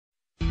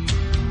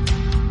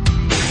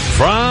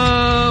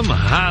From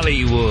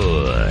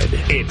Hollywood,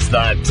 it's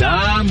the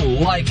Tom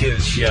Leykis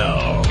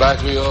Show.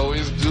 Like we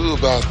always do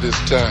about this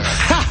time.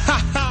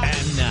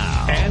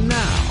 And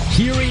now,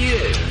 here he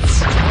is,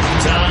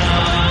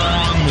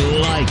 Tom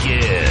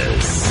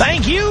Leykis.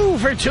 Thank you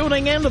for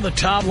tuning in to the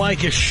Tom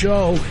Leykis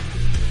Show.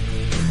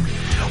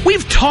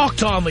 We've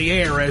talked on the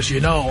air, as you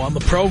know, on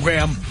the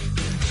program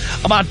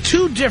about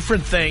two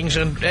different things.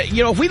 And,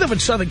 you know, if we live in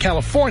Southern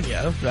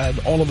California, and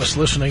all of us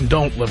listening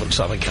don't live in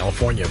Southern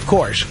California, of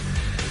course.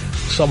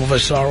 Some of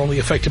us are only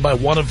affected by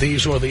one of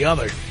these or the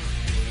other.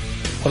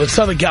 But in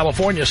Southern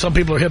California, some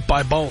people are hit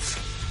by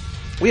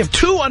both. We have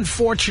two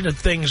unfortunate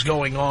things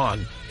going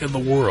on in the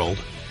world,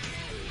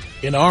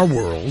 in our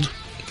world.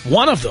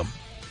 One of them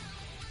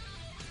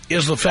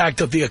is the fact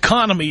that the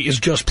economy is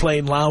just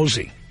plain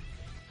lousy.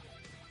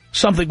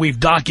 Something we've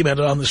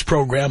documented on this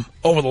program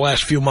over the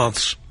last few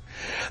months.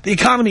 The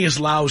economy is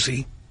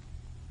lousy.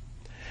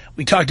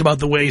 We talked about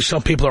the way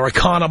some people are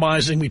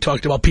economizing. We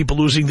talked about people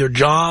losing their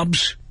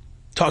jobs.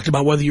 Talked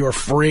about whether you're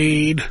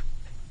afraid.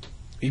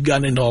 We've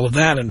gotten into all of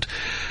that. And,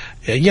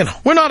 you know,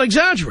 we're not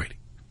exaggerating.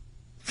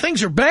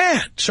 Things are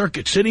bad.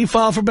 Circuit City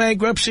filed for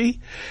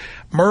bankruptcy.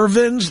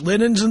 Mervyn's,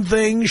 Linens and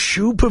Things,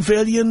 Shoe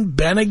Pavilion,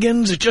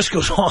 Bennigan's. It just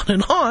goes on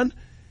and on.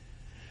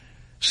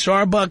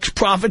 Starbucks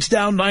profits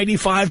down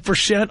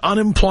 95%.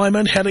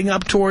 Unemployment heading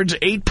up towards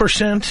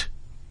 8%.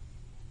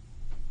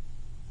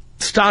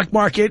 Stock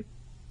market,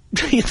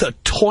 the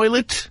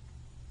toilet.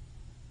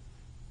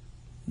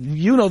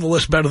 You know the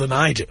list better than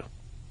I do.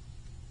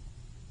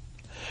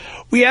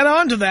 We add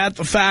on to that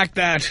the fact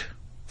that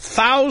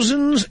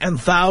thousands and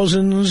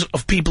thousands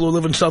of people who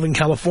live in Southern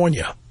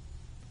California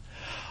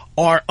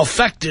are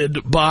affected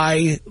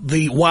by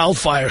the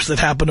wildfires that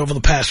happened over the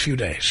past few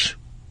days.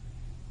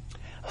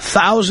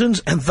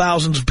 Thousands and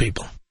thousands of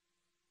people.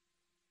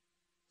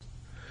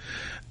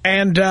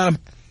 And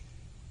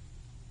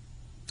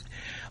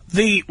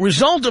the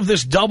result of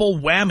this double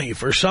whammy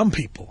for some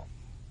people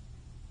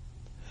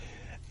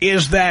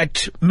is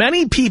that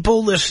many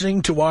people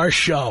listening to our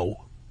show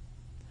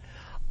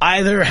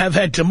either have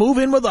had to move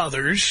in with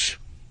others,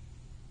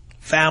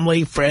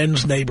 family,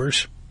 friends,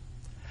 neighbors,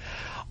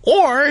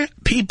 or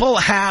people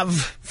have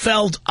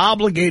felt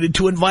obligated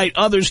to invite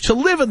others to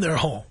live in their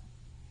home.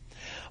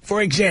 For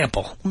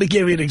example, let me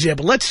give you an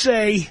example. Let's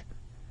say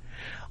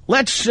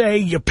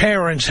your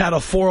parents had a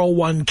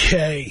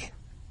 401k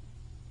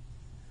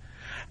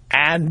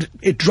and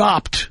it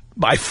dropped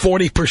by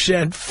 40%,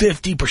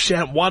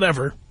 50%,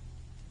 whatever.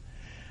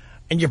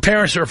 And your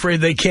parents are afraid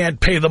they can't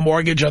pay the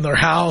mortgage on their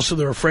house, or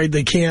they're afraid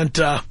they can't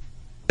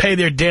pay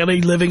their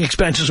daily living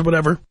expenses or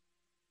whatever.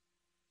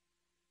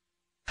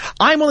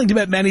 I'm willing to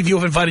bet many of you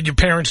have invited your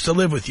parents to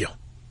live with you.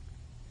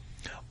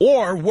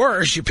 Or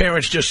worse, your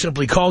parents just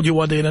simply called you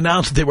one day and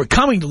announced that they were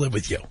coming to live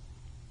with you.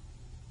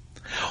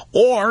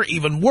 Or,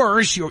 even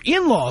worse, your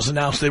in-laws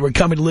announced they were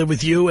coming to live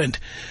with you and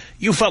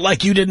you felt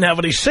like you didn't have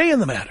any say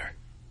in the matter.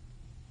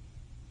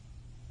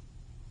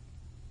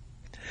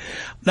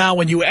 Now,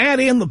 when you add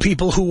in the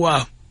people who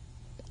are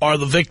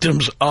the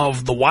victims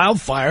of the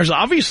wildfires,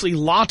 obviously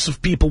lots of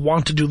people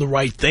want to do the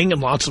right thing, and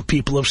lots of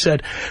people have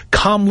said,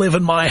 come live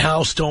in my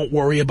house, don't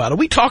worry about it.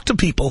 We talked to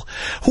people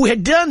who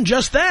had done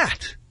just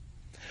that,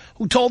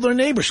 who told their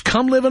neighbors,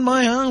 come live in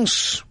my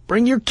house,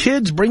 bring your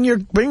kids, bring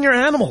your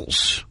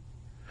animals,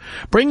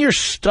 bring your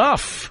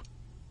stuff,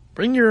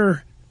 bring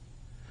your,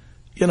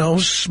 you know,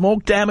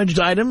 smoke-damaged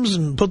items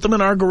and put them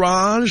in our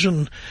garage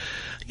and,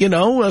 you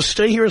know,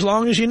 stay here as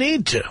long as you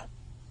need to.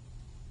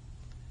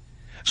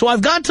 So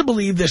I've got to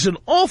believe there's an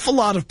awful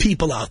lot of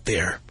people out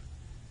there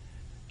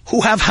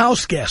who have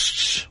house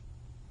guests.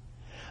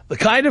 The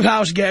kind of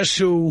house guests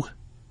who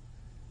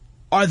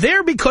are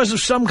there because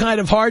of some kind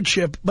of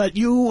hardship, but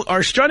you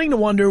are starting to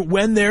wonder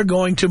when they're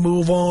going to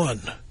move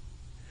on.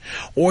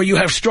 Or you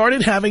have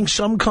started having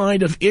some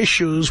kind of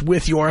issues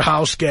with your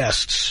house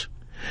guests.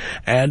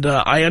 And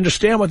I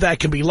understand what that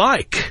can be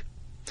like.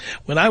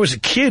 When I was a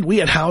kid, we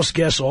had house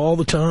guests all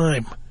the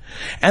time.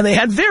 And they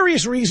had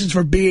various reasons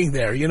for being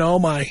there. You know,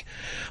 my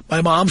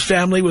mom's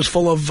family was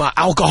full of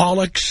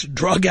alcoholics,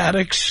 drug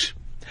addicts,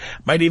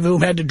 many of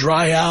whom had to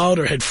dry out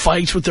or had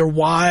fights with their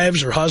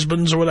wives or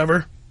husbands or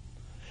whatever.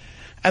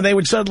 And they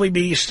would suddenly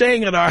be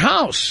staying at our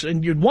house.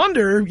 And you'd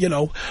wonder, you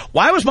know,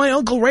 why was my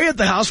Uncle Ray at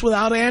the house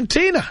without Aunt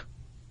Tina?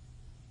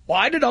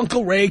 Why did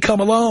Uncle Ray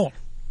come alone?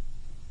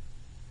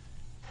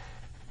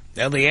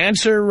 And the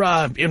answer,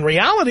 in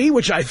reality,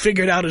 which I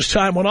figured out as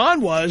time went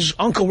on, was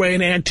Uncle Ray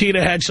and Aunt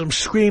Tina had some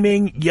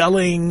screaming,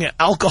 yelling,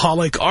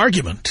 alcoholic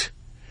argument.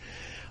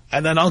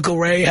 And then Uncle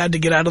Ray had to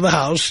get out of the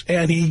house,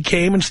 and he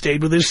came and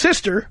stayed with his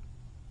sister,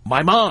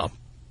 my mom.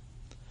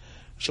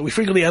 So we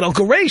frequently had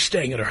Uncle Ray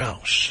staying at our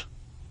house.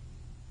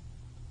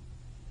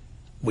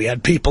 We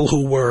had people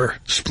who were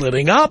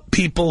splitting up,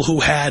 people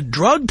who had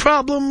drug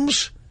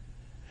problems,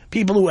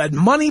 people who had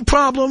money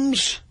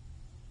problems.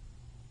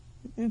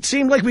 It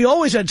seemed like we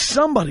always had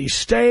somebody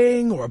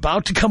staying or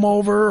about to come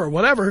over or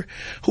whatever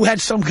who had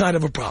some kind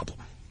of a problem.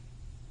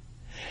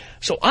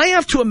 So I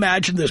have to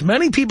imagine there's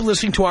many people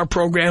listening to our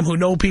program who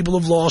know people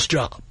who've lost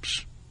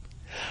jobs.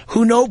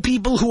 who know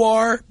people who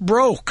are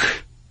broke,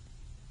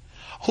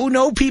 who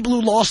know people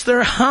who lost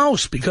their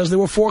house because they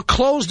were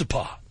foreclosed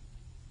upon.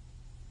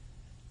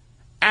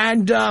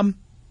 And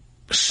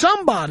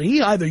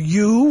somebody, either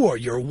you or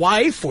your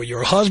wife or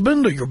your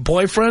husband or your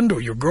boyfriend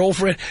or your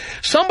girlfriend,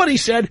 somebody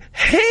said,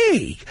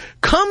 hey,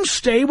 come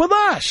stay with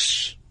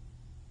us.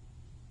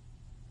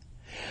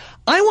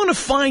 I want to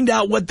find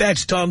out what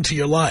that's done to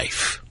your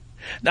life.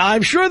 Now,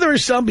 I'm sure there are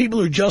some people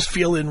who just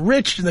feel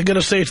enriched, and they're going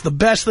to say it's the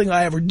best thing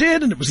I ever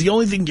did, and it was the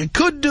only thing you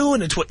could do,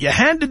 and it's what you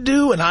had to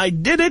do, and I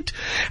did it,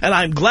 and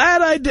I'm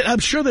glad I did. I'm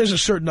sure there's a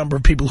certain number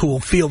of people who will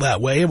feel that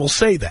way and will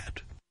say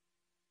that.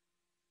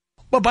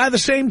 But by the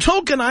same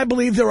token, I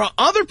believe there are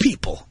other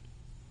people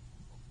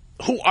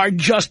who are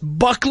just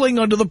buckling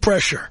under the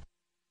pressure.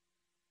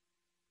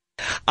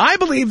 I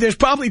believe there's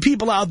probably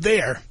people out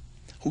there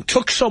who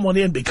took someone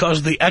in because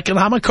of the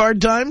economic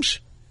hard times,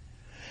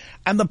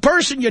 and the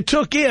person you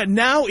took in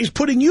now is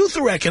putting you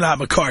through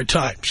economic hard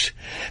times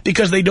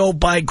because they don't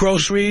buy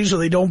groceries or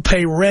they don't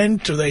pay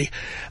rent or they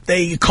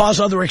cause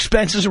other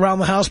expenses around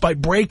the house by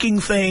breaking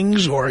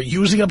things or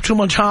using up too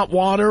much hot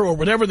water or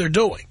whatever they're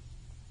doing.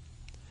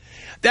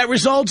 That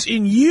results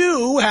in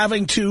you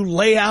having to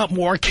lay out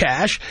more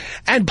cash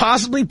and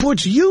possibly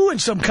puts you in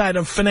some kind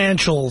of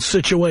financial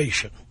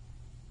situation.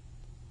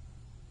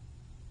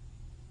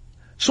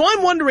 So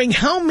I'm wondering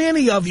how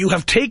many of you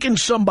have taken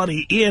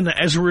somebody in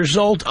as a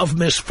result of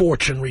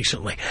misfortune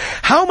recently.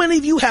 How many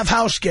of you have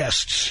house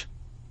guests?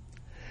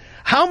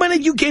 How many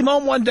of you came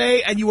home one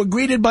day and you were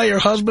greeted by your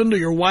husband or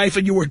your wife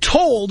and you were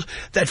told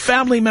that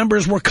family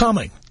members were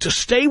coming to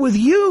stay with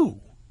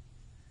you?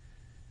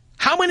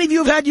 How many of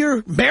you have had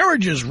your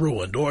marriages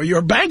ruined or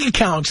your bank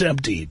accounts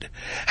emptied?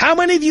 How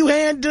many of you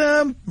had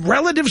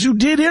relatives who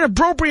did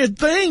inappropriate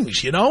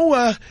things, you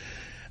know,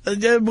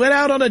 went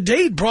out on a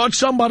date, brought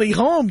somebody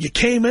home, you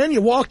came in,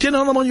 you walked in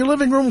on them on your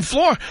living room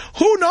floor,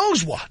 who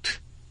knows what?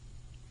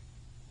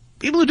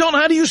 People who don't know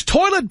how to use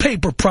toilet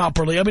paper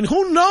properly. I mean,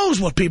 who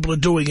knows what people are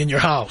doing in your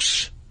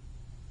house?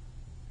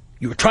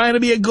 You were trying to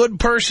be a good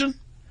person,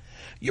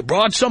 you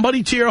brought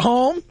somebody to your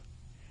home,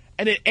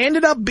 and it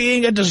ended up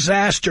being a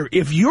disaster.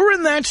 If you're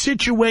in that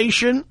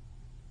situation,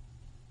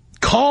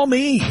 call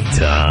me.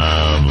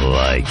 Tom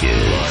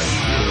Leykis.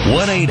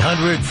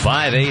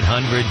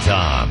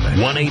 1-800-5800-TOM.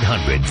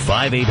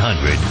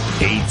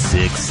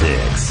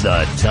 1-800-5800-866.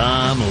 The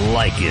Tom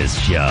Leykis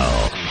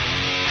Show.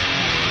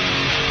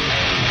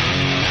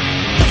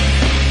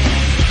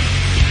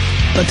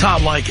 The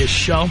Tom Leykis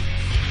Show.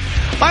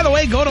 By the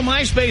way, go to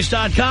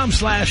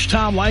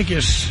MySpace.com/Tom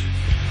Leykis.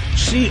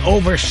 See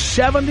over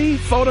 70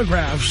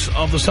 photographs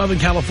of the Southern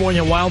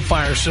California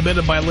wildfires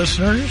submitted by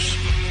listeners.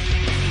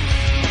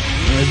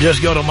 And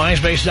just go to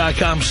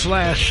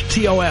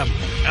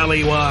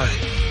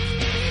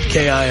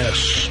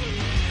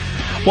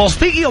MySpace.com/TOMLEYKIS. Well,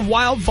 speaking of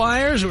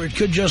wildfires, or it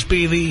could just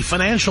be the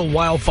financial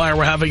wildfire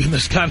we're having in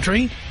this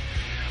country,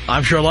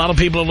 I'm sure a lot of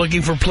people are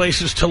looking for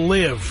places to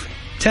live.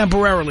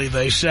 Temporarily,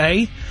 they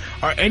say.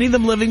 Are any of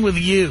them living with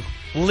you?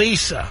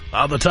 Lisa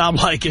on the Tom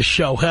Leykis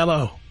Show.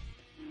 Hello.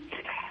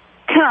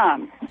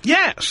 Tom.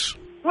 Yes.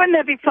 Wouldn't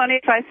that be funny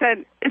if I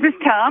said, is this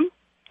Tom?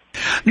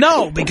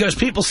 No, because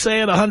people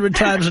say it 100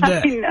 times a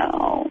day. I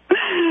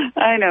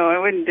know. I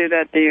wouldn't do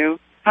that to you.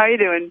 How are you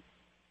doing?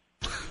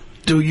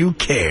 Do you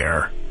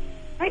care?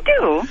 I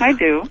do.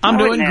 I'm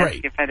doing wouldn't great.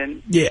 ask if I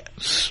didn't.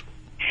 Yes.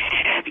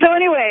 So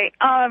anyway,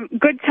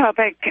 good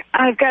topic.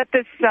 I've got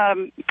this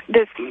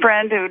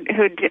friend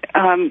who'd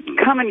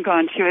come and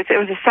gone. It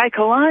was a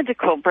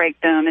psychological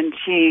breakdown, and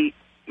she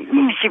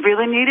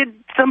really needed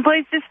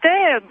someplace to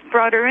stay. I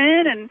brought her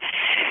in, and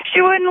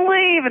she wouldn't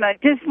leave. And I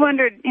just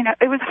wondered,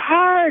 it was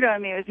hard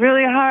on me. It was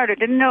really hard. I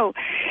didn't know,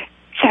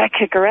 should I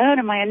kick her out?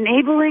 Am I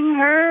enabling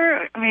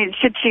her? I mean,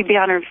 should she be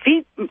on her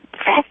feet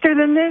faster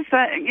than this?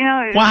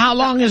 Well, how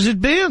long has it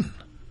been?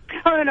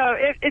 Oh, no,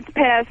 it's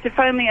passed. It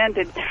finally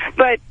ended.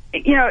 But,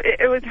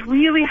 it was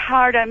really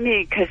hard on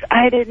me because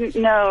I didn't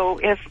know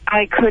if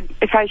I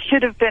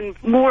should have been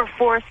more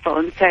forceful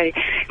and say,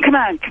 come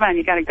on,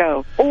 you got to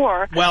go.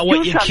 Or, well,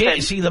 what you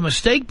can't see, the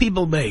mistake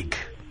people make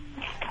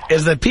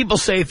is that people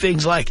say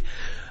things like,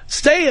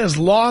 stay as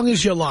long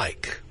as you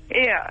like.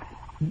 Yeah.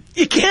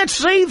 You can't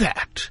say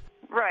that.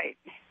 Right.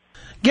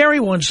 Gary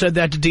once said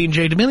that to Dean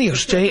J. D'Amelio,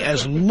 stay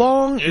as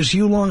long as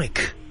you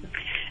like.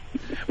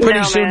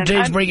 Pretty soon,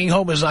 Dave's bringing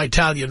home his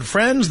Italian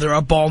friends. They're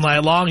up all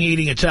night long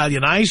eating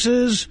Italian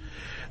ices.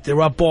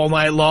 They're up all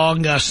night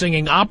long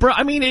singing opera.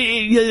 I mean,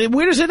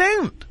 where does it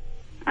end?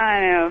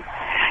 I know.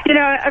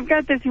 I've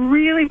got this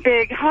really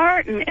big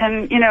heart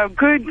and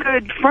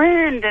good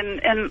friend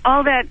and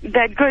all that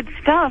good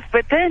stuff.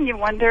 But then you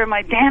wonder, am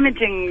I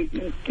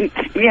damaging,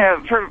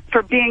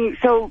 for being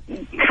so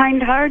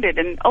kind-hearted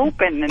and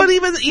open? And but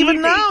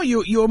even now,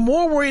 you're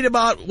more worried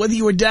about whether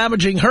you were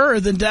damaging her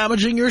than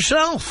damaging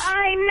yourself.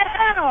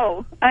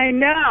 I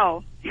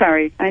know.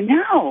 Sorry. I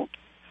know.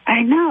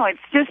 It's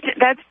just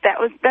that's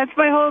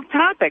my whole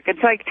topic.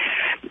 It's like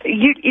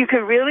you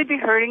could really be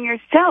hurting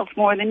yourself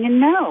more than you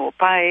know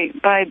by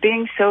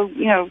being so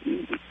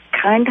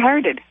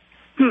kind-hearted.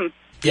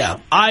 Yeah.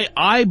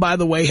 I, by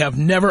the way, have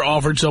never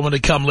offered someone to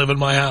come live in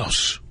my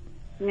house.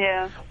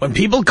 Yeah. When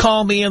people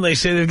call me and they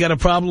say they've got a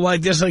problem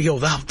like this, I go,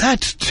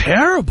 that's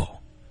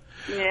terrible.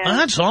 Yeah.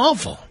 That's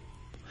awful.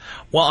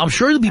 Well, I'm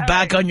sure you'll be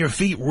back on your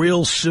feet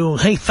real soon.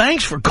 Hey,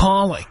 thanks for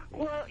calling.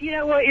 Well, you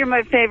know what? You're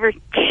my favorite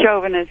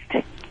chauvinist.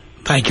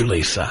 Thank you,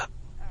 Lisa. All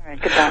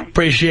right, goodbye.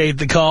 Appreciate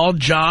the call.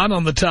 John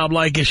on the Tom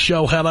Leykis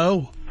show.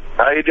 Hello.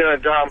 How you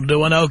doing, Tom?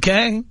 Doing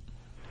okay?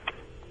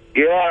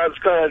 Yeah, I was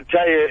going to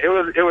tell you,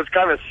 it was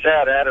kind of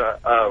sad. I had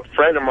a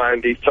friend of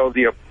mine, he sold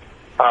the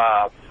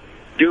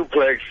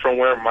duplex from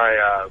where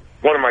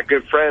one of my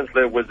good friends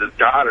lived with his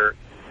daughter.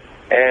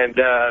 And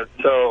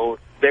so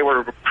they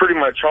were pretty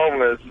much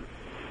homeless.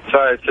 So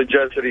I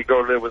suggested he go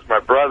live with my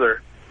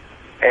brother.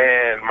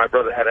 And my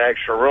brother had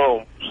extra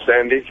room.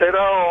 And he said,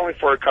 oh, only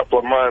for a couple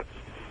of months.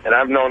 And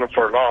I've known him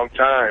for a long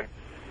time.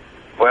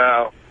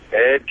 Well,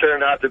 it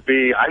turned out to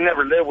be, I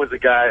never lived with the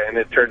guy, and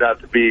it turned out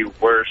to be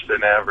worse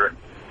than ever.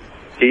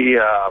 He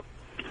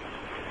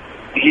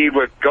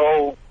would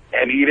go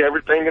and eat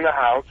everything in the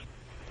house.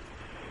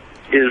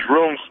 His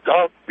room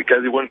stunk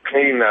because he wouldn't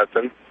clean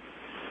nothing.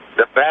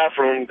 The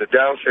bathroom, the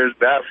downstairs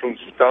bathroom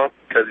stunk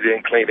because he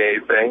didn't clean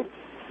anything.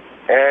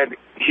 And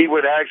he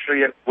would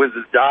actually, with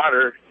his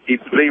daughter,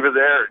 he'd leave her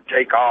there and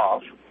take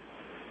off.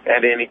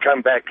 And then he'd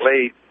come back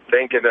late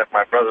thinking that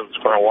my brother was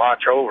going to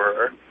watch over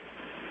her.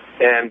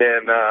 And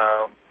then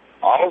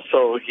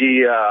also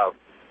he,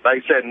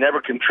 like I said,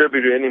 never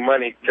contributed any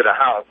money to the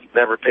house,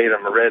 never paid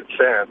him a red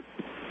cent.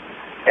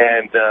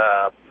 And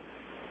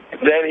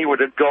then he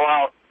would go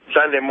out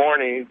Sunday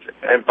mornings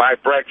and buy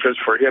breakfast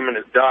for him and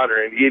his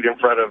daughter and eat in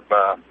front of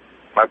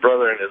my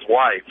brother and his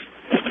wife.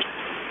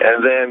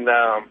 And then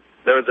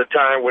there was a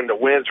time when the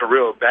winds were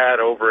real bad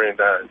over in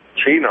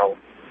Chino.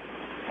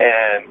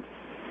 And,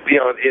 you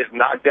know, it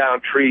knocked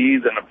down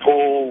trees and the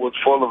pool was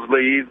full of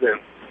leaves. And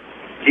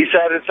he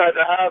sat inside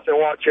the house and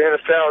watched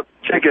NFL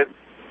ticket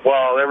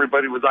while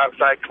everybody was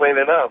outside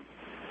cleaning up.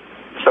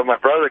 So my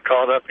brother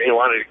called up and he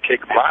wanted to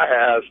kick my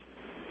ass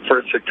for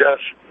a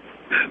suggestion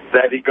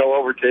that he go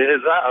over to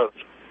his house.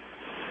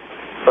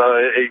 So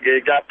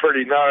it got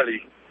pretty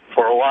gnarly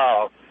for a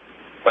while.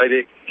 But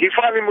he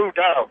finally moved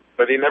out,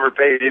 but he never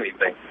paid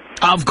anything.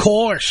 Of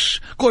course.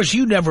 Of course,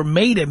 you never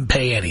made him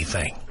pay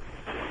anything.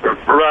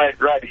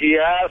 Right. He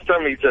asked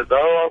him, he said,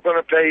 oh, I'm going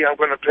to pay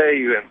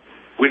you, and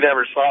we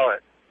never saw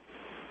it.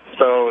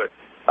 So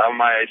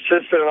my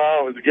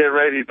sister-in-law was getting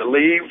ready to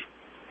leave.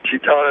 She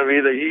told him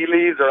either he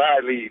leaves or I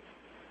leave.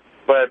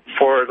 But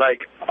for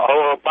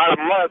about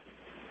a month,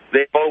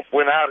 they both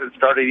went out and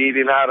started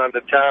eating out on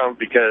the town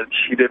because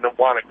she didn't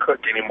want to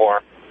cook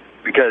anymore.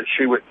 Because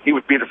he would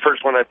be the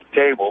first one at the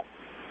table.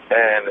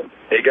 And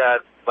it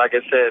got, like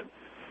I said,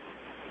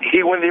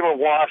 he wouldn't even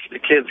wash the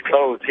kids'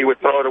 clothes. He would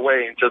throw it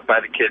away and just buy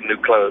the kid new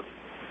clothes.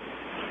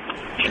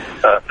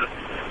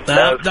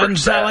 That doesn't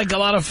sound like a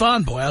lot of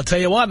fun. Boy, I'll tell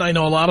you what, I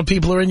know a lot of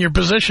people are in your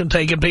position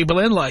taking people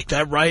in like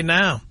that right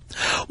now.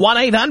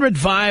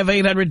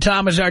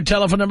 1-800-5800-TOM is our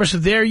telephone number. So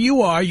there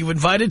you are. You've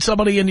invited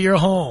somebody into your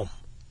home.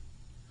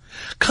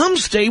 Come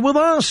stay with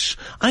us.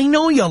 I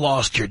know you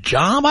lost your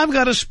job. I've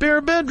got a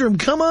spare bedroom.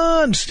 Come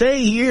on,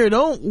 stay here.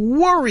 Don't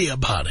worry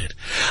about it.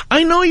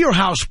 I know your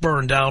house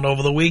burned down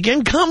over the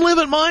weekend. Come live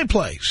at my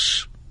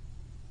place.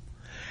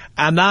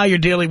 And now you're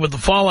dealing with the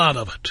fallout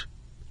of it.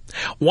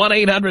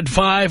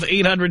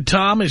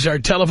 1-800-5800-TOM is our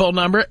telephone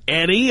number.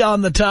 Eddie on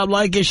the Tom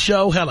Leykis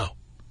show. Hello.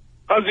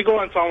 How's it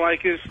going, Tom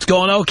Leykis? It's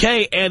going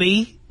okay,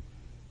 Eddie.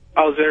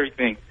 How's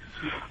everything?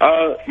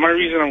 My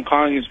reason I'm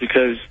calling is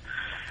because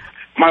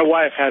my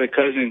wife had a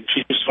cousin.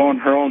 She used to own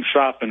her own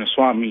shop in a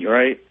swap meet,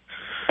 right?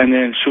 And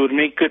then she would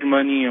make good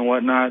money and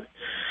whatnot.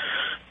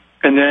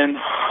 And then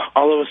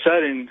all of a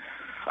sudden,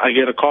 I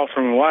get a call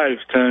from my wife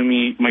telling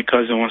me my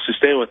cousin wants to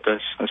stay with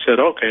us. I said,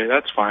 okay,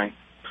 that's fine.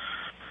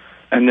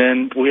 And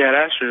then we had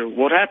asked her,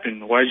 what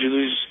happened? How come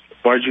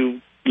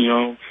you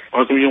don't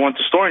want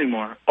the store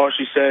anymore? Oh,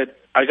 she said,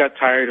 I got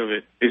tired of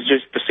it. It's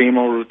just the same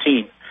old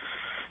routine.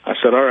 I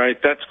said, all right,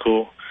 that's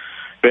cool.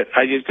 But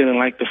I just didn't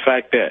like the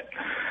fact that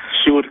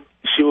she would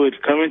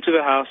come into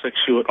the house, like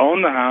she would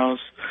own the house,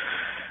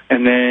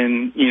 and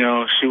then,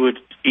 she would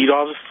eat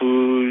all the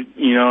food,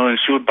 and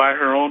she would buy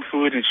her own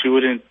food, and she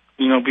wouldn't,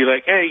 be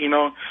like, hey,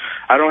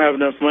 I don't have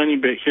enough money,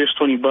 but here's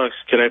 $20.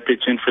 Could I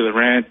pitch in for the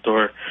rent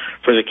or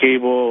for the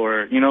cable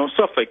or,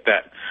 stuff like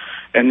that.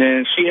 And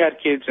then she had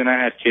kids and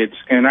I had kids,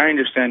 and I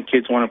understand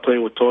kids want to play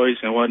with toys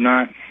and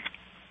whatnot,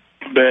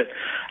 but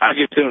I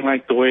just didn't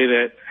like the way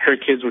that her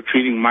kids were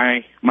treating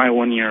my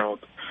 1-year-old,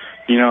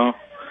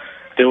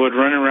 They would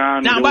run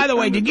around. Now, by the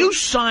way, did you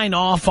sign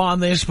off on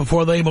this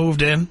before they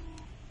moved in?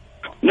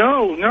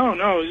 No. It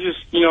was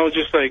just,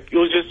 it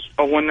was just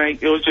a one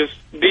night. It was just,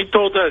 they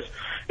told us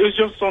it was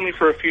just only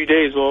for a few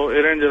days. Well,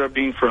 it ended up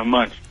being for a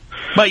month.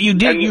 But you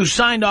did, you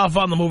signed off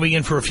on the moving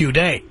in for a few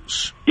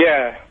days.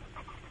 Yeah.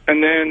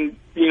 And then,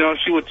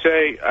 she would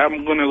say,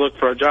 I'm going to look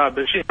for a job.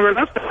 But she never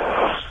left the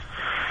house.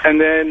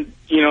 And then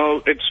you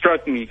know, it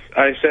struck me.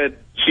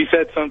 She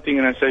said something,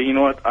 and I said, you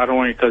know what, I don't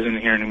want your cousin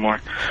here anymore.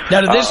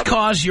 Now, did this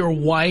cause your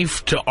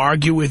wife to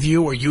argue with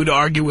you or you to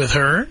argue with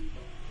her?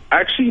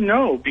 Actually,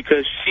 no,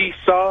 because she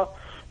saw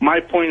my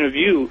point of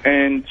view,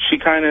 and she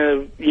kind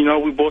of, you know,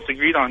 we both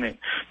agreed on it.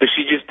 But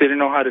she just didn't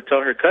know how to tell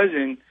her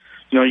cousin,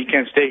 you know, you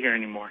can't stay here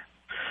anymore.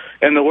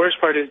 And the worst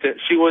part is that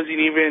she wasn't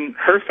even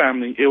her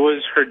family. It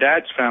was her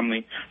dad's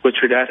family, which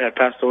her dad had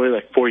passed away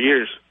like 4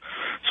 years.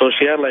 So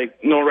she had,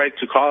 like, no right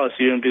to call us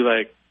here and be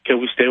like, can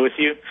we stay with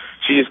you?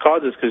 She just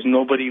called us because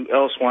nobody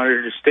else wanted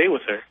her to stay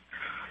with her.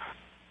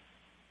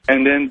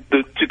 And then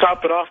to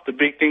top it off, the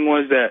big thing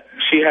was that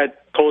she had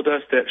told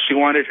us that she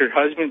wanted her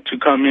husband to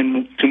come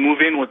in, to move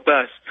in with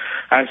us.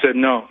 I said,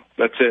 no,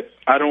 that's it.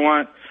 I don't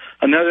want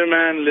another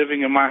man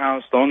living in my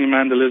house. The only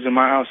man that lives in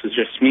my house is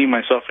just me,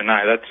 myself, and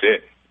I. That's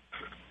it.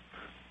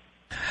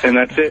 And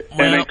that's it.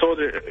 Well, and I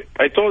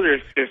told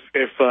her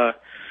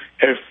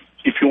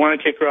if you want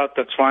to kick her out,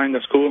 that's fine.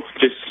 That's cool.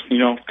 Just, you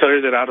know, tell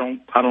her that I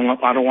don't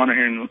want her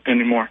here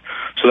anymore.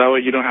 So that way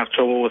you don't have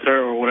trouble with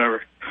her or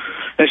whatever.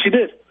 And she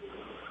did.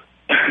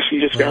 She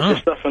just got her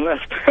stuff and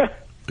left.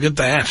 Look at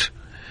that.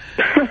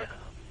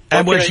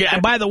 And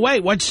and by the way,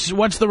 what's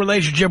the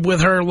relationship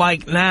with her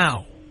like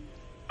now?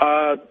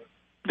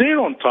 They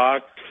don't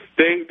talk.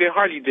 They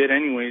hardly did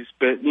anyways,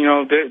 but, you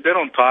know, they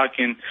don't talk.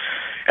 And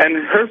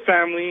her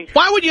family...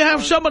 Why would you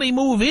have somebody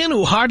move in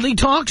who hardly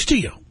talks to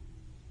you?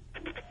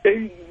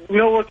 You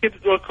know, what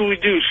could we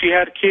do? She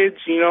had kids,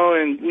 you know,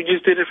 and we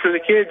just did it for the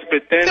kids,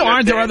 but then...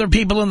 Aren't there other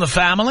people in the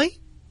family?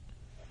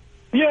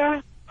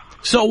 Yeah.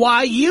 So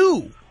why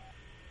you?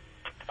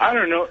 I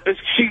don't know.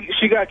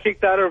 She got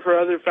kicked out of her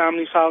other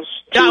family's house,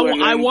 too.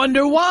 I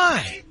wonder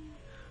why.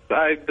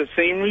 The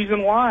same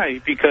reason why.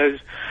 Because,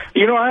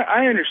 you know,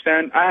 I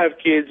understand. I have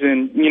kids,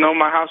 and, you know,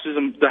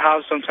 the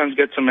house sometimes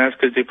gets a mess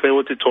because they play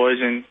with the toys,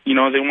 and, you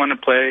know, they want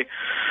to play.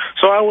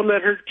 So I would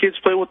let her kids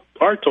play with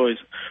our toys.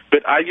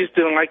 But I just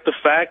didn't like the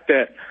fact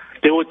that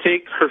they would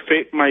take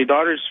my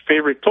daughter's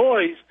favorite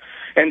toys,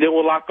 and they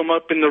would lock them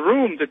up in the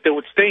room that they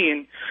would stay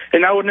in,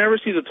 and I would never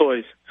see the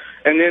toys.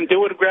 And then they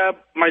would grab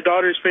my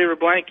daughter's favorite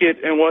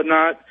blanket and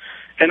whatnot,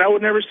 and I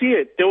would never see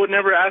it. They would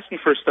never ask me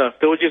for stuff.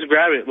 They would just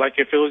grab it like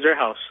if it was their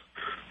house.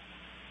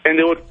 And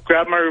they would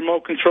grab my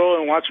remote control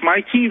and watch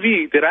my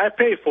TV that I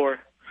pay for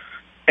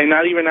and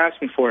not even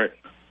ask me for it.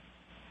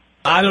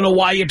 I don't know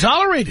why you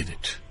tolerated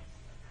it.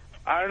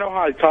 I don't know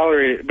how I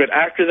tolerate it, but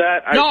after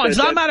that... No, it's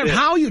not a matter of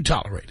how you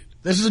tolerate it.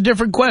 This is a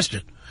different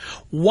question.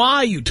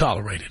 Why you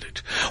tolerated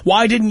it.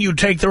 Why didn't you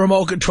take the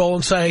remote control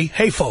and say,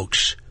 hey,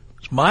 folks,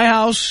 it's my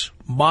house,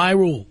 my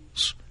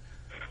rules?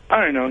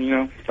 I don't know, you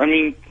know. I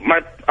mean,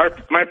 my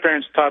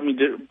parents brought me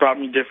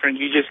different.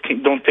 You just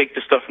don't take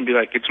the stuff and be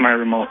like, it's my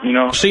remote, you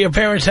know. So your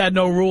parents had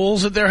no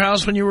rules at their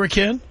house when you were a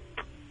kid?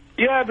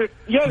 Yeah, but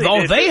they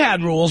did. They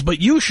had rules, but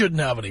you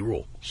shouldn't have any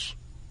rules.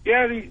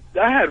 Yeah,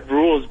 I had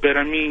rules, but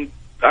I mean,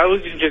 I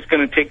wasn't just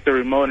going to take the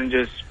remote and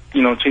just,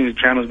 you know, change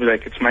the channels and be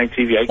like, it's my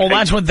TV.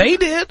 That's what they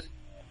did.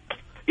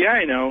 Yeah,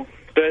 I know.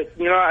 But,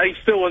 you know, I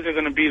still wasn't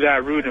going to be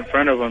that rude in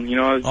front of them, you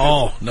know.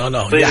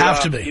 No. You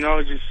have to be. You know,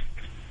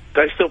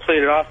 I still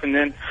played it off, and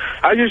then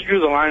I just drew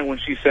the line when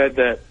she said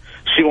that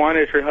she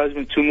wanted her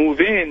husband to move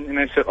in, and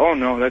I said, oh,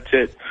 no, that's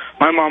it.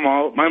 My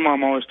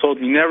mom always told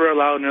me, never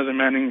allow another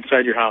man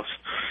inside your house.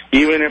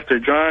 Even if they're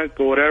drunk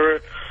or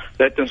whatever,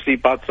 let them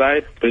sleep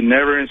outside, but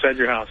never inside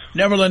your house.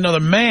 Never let another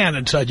man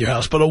inside your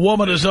house, but a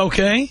woman is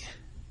okay?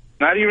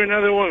 Not even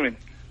another woman.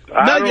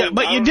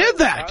 But you did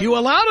that. You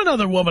allowed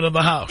another woman in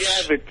the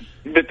house. Yeah,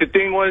 but the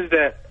thing was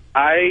that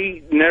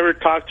I never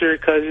talked to her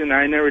cousin.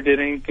 I never did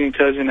anything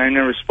cousin. I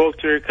never spoke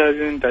to her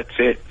cousin. That's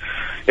it.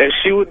 If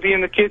she would be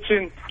in the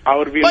kitchen, I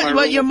would be in my room.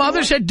 But your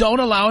mother said don't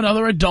allow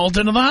another adult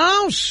into the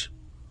house.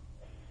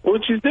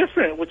 Which is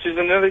different, which is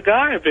another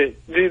guy. But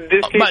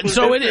this case was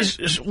so different. It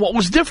is. What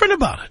was different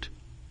about it?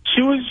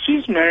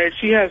 She's married.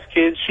 She has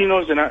kids. She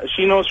knows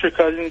her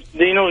cousins.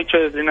 They know each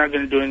other. They're not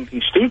going to do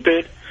anything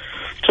stupid.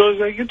 So I was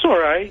like, it's all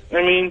right.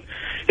 I mean,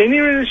 and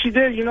even if she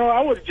did, you know,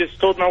 I would have just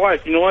told my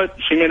wife, you know what?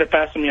 She made a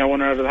pass on me. I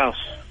want her out of the house.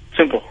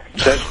 Simple.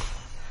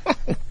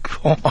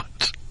 Oh, God.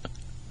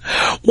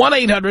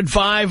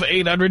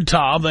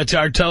 1-800-5800-TOM. That's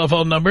our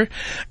telephone number.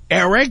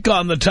 Eric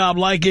on the Tom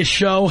Leykis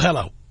show.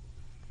 Hello.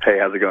 Hey,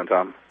 how's it going,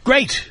 Tom?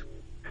 Great.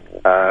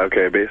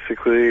 Okay,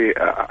 basically,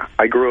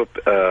 I grew up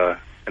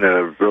in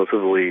a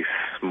relatively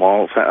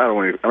small, I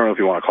don't know if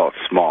you want to call it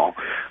small,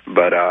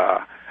 but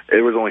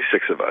it was only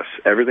 6 of us.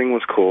 Everything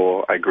was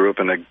cool. I grew up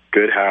in a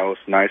good house,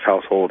 nice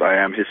household. I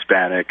am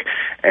Hispanic,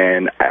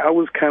 and I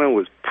was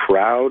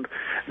proud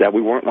that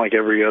we weren't like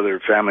every other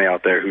family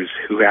out there who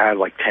had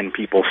like 10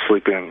 people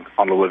sleeping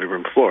on the living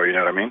room floor. You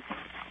know what I mean?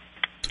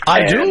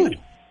 I do.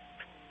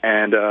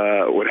 And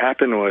what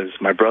happened was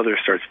my brother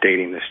starts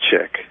dating this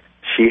chick.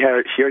 She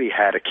already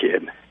had a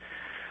kid.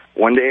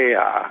 One day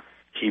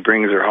he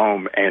brings her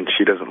home and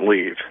she doesn't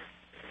leave.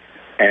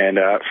 And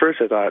at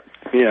first I thought,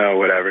 you know,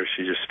 whatever,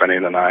 she's just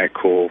spending the night,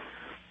 cool.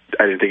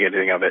 I didn't think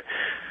anything of it.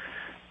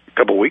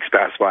 couple weeks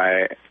passed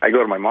by. I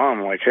go to my mom,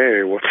 I'm like,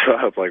 hey, what's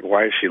up? Like,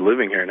 why is she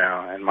living here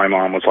now? And my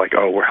mom was like,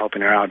 oh, we're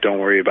helping her out. Don't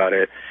worry about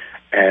it.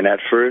 And at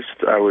first,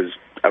 I was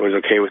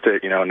okay with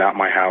it, you know, not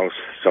my house,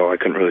 so I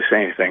couldn't really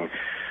say anything.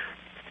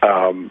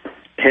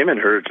 Him and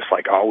her just,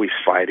 like, always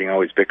fighting,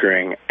 always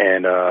bickering.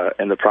 And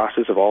in the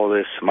process of all of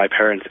this, my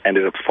parents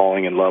ended up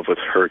falling in love with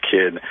her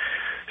kid.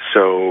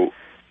 So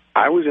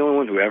I was the only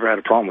one who ever had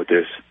a problem with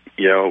this.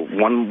 You know,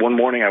 one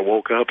morning I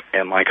woke up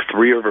and, like,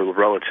 3 of her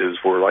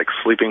relatives were, like,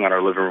 sleeping on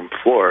our living room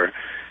floor.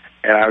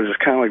 And I was just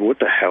kind of like, what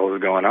the hell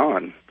is going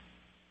on?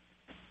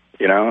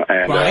 You know?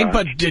 And, right,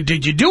 but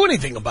did you do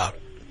anything about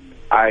it?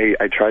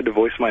 I tried to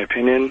voice my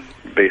opinion.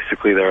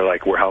 Basically, they were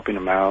like, we're helping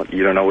them out.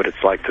 You don't know what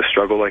it's like to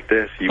struggle like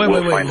this.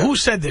 Wait. Who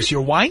said this?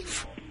 Your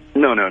wife?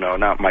 No,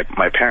 not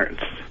my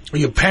parents.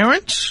 Your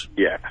parents?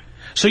 Yeah.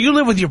 So you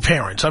live with your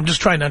parents. I'm just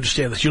trying to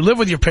understand this. You live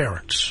with your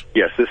parents?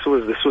 Yes, this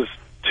was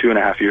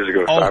 2.5 years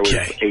ago. So Okay.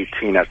 I was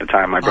 18 at the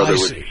time. My brother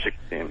was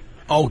 16.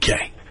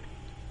 Okay.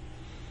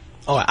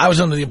 Oh, I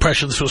was under the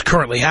impression this was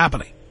currently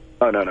happening.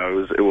 Oh, no.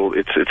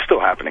 It's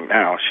still happening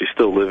now. She's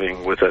still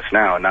living with us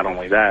now. And not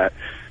only that,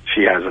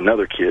 she has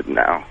another kid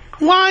now.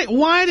 Why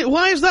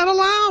is that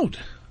allowed?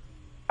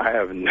 I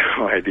have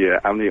no idea.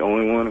 I'm the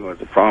only one who has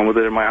a problem with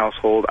it in my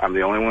household. I'm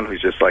the only one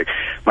who's just like,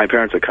 my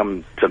parents have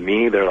come to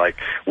me. They're like,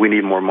 we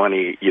need more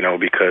money, you know,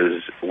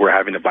 because we're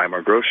having to buy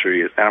more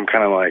groceries. And I'm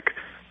kind of like,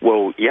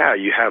 well, yeah,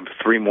 you have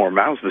 3 more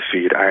mouths to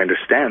feed. I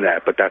understand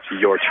that, but that's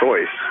your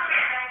choice.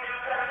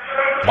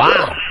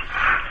 Wow.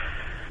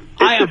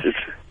 I have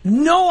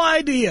no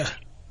idea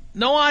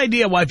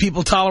why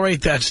people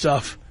tolerate that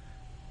stuff.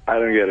 I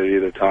don't get it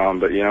either, Tom,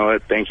 but you know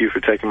what? Thank you for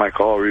taking my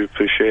call. Really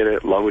appreciate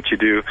it. Love what you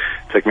do.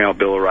 Take me out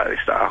Bill O'Reilly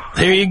style.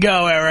 There you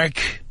go,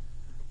 Eric.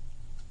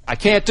 I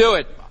can't do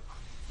it.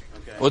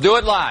 Okay. We'll do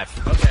it live.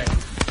 Okay.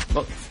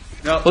 We'll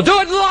do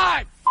it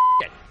live.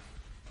 F it.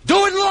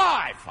 Do it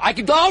live.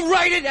 I'll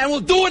write it and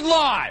we'll do it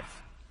live.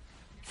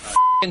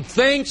 F***ing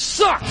thing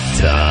sucks.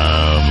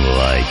 Tom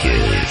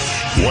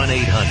Leykis.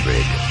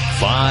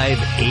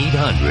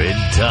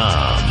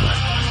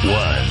 1-800-5800-TOM.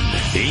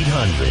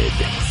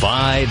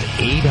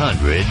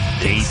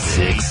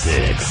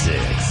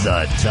 1-800-5800-866.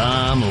 The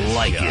Tom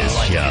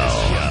Leykis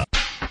Show.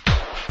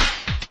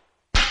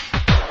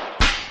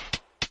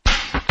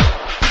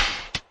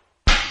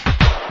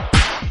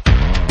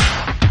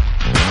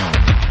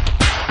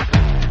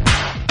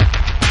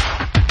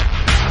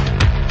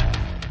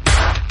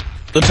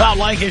 The Tom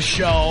Leykis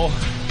Show.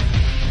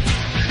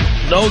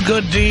 No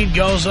good deed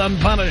goes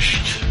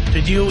unpunished.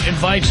 Did you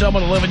invite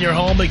someone to live in your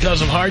home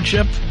because of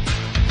hardship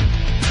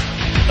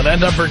and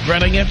end up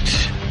regretting it?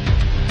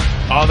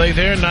 Are they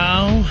there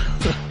now?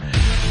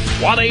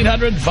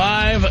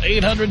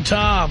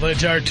 1-800-5800-TOM.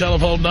 That's our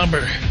telephone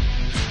number.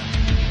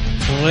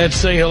 Let's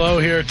say hello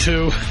here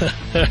to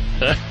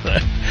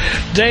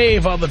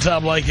Dave on the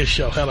Tom Leykis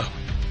Show. Hello.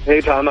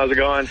 Hey, Tom. How's it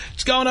going?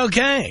 It's going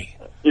okay.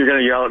 You're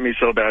going to yell at me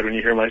so bad when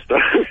you hear my stuff.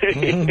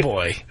 Oh,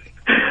 boy.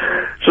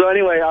 So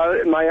anyway,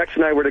 my ex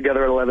and I were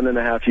together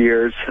 11.5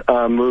 years,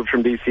 moved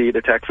from D.C.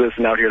 to Texas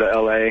and out here to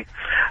L.A.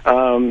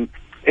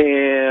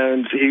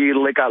 And he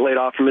got laid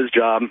off from his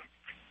job.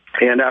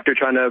 And after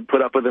trying to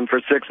put up with him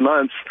for 6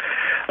 months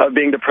of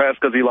being depressed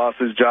because he lost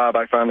his job,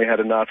 I finally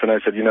had enough. And I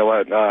said, you know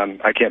what,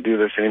 I can't do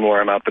this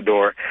anymore. I'm out the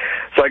door.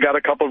 So I got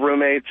a couple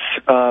roommates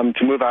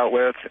to move out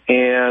with,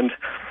 and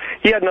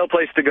he had no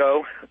place to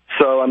go.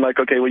 So I'm like,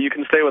 okay, well, you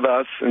can stay with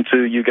us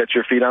until you get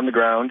your feet on the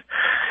ground.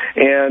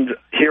 And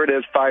here it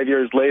is 5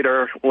 years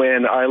later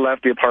when I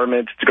left the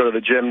apartment to go to the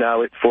gym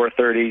now at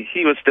 4:30.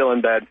 He was still in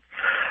bed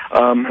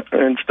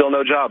and still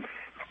no job.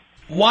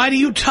 Why do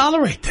you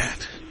tolerate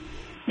that?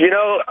 You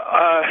know,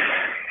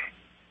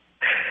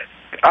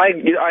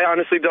 I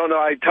honestly don't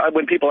know.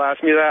 When people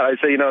ask me that, I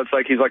say, you know, it's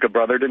like he's like a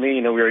brother to me.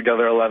 You know, we were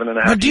together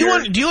 11.5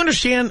 years. Do you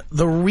understand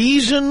the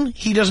reason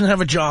he doesn't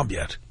have a job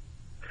yet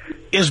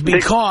is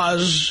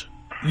because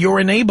you're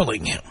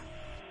enabling him?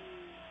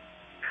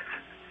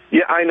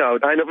 Yeah, I know.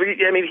 I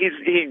mean, he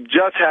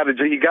just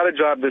he got a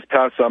job this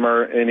past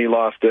summer and he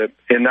lost it,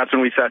 and that's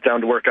when we sat down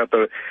to work out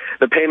the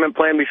payment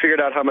plan. We figured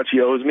out how much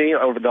he owes me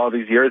over all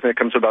these years, and it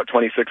comes to about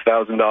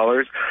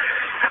 $26,000.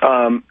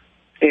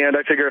 And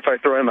I figure if I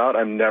throw him out,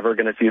 I'm never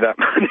going to see that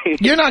money.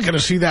 You're not going to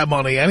see that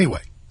money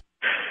anyway.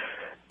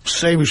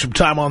 Save you some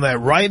time on that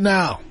right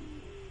now.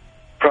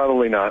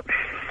 Probably not.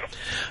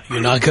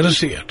 You're not going to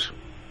see it.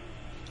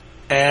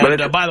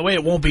 And by the way,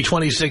 it won't be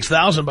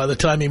 $26,000 by the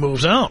time he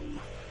moves out.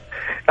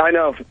 I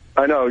know,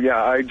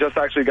 yeah. I just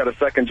actually got a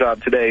second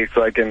job today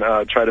so I can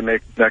try to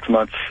make next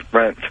month's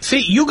rent.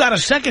 See, you got a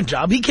second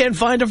job. He can't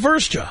find a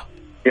first job.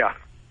 Yeah.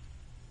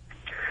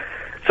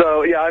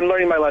 So, yeah, I'm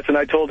learning my lesson.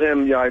 I told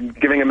him, you know, I'm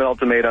giving him an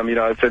ultimatum, you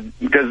know, I said,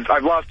 because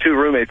I've lost 2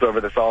 roommates over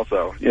this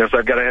also, you know, so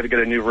I had to get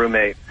a new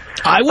roommate.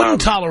 I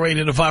wouldn't tolerate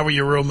it if I were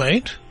your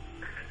roommate.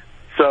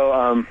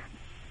 So,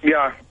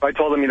 yeah, I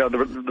told him, you know, the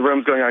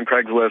room's going on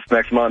Craigslist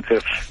next month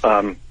if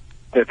I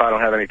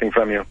don't have anything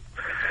from you.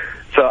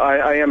 So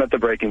I am at the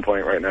breaking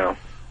point right now.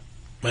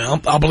 Well,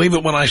 I'll believe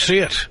it when I see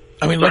it.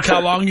 I mean, look how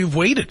long you've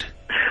waited.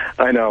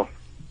 I know.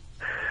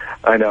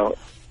 I know.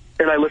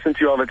 And I listen to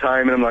you all the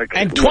time, and I'm like...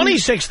 And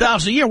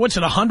 $26,000 a year, what's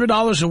it,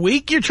 $100 a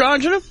week you're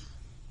charging him?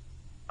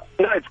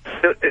 No,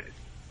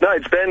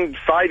 it's been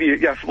 5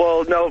 years. Yes,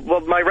 well, no,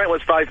 well, my rent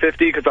was $550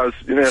 because I was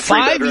in a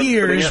 5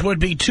 years would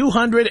be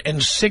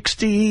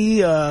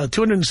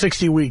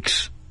 260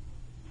 weeks.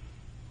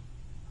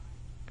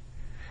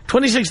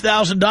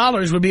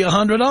 $26,000 would be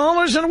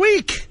 $100 in a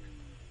week.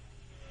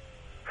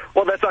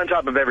 Well, that's on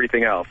top of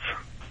everything else.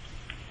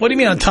 What do you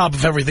mean on top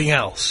of everything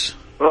else?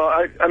 Well,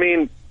 I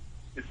mean,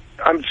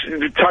 I'm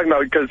talking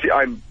about because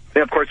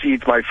of course, he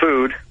eats my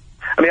food.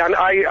 I mean,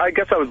 I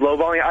guess I was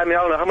lowballing. I mean,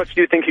 I don't know. How much do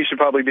you think he should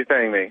probably be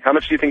paying me? How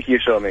much do you think he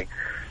should show me?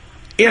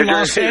 In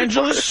Los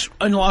Angeles?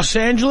 In Los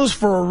Angeles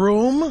for a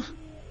room?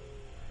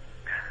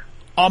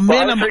 A minimum.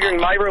 Well, I was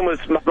figuring my room was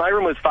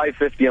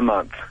 $550 a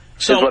month.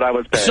 Is what I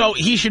was paying. So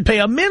he should pay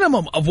a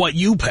minimum of what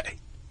you pay.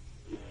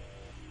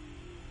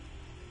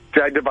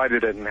 I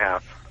divided it in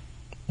half.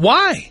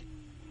 Why?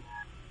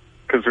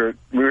 Because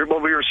we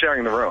were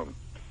sharing the room.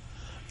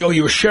 Oh,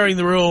 you were sharing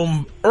the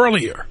room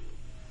earlier.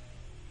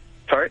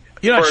 Sorry?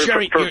 You're not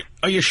sharing.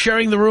 Are you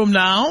sharing the room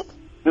now?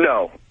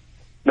 No.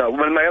 No.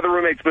 When my other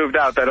roommates moved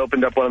out, that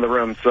opened up one of the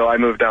rooms, so I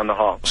moved down the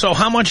hall. So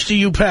how much do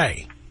you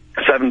pay?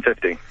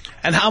 $750.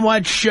 And how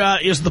much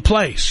is the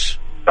place?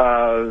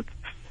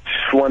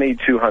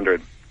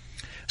 $2,200.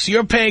 So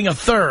you're paying a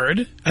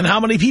third. And how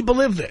many people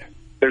live there?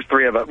 There's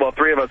 3 of us. Well,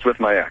 3 of us with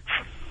my ex.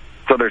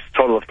 So there's a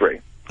total of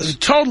 3. There's a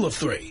total of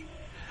 3.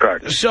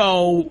 Correct.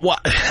 So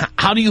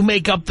how do you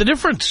make up the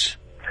difference?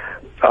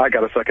 I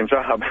got a second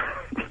job.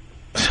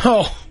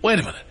 So, wait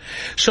a minute.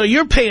 So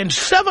you're paying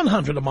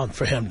 $700 a month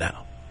for him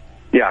now?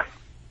 Yeah.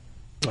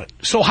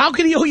 So how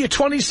can he owe you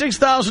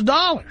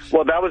 $26,000?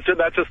 Well,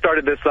 that just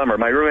started this summer.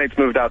 My roommates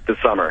moved out this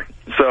summer.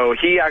 So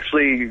he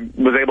actually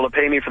was able to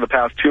pay me for the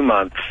past 2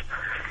 months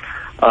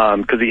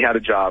because he had a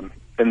job.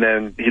 And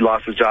then he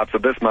lost his job. So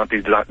this month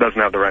he doesn't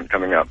have the rent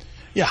coming up.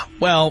 Yeah.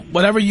 Well,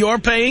 whatever you're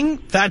paying,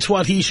 that's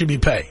what he should be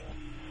paying.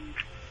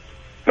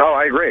 No,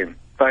 I agree.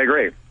 I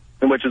agree.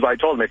 Which is why I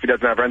told him if he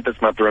doesn't have rent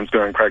this month, the room's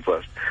going on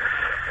Craigslist.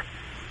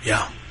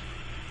 Yeah.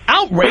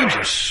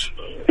 Outrageous.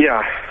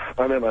 Yeah.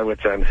 I'm at my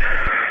wit's end.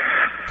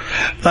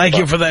 Thank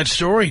you for that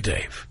story,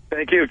 Dave.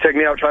 Thank you. Take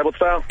me out tribal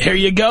style. Here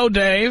you go,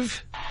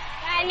 Dave.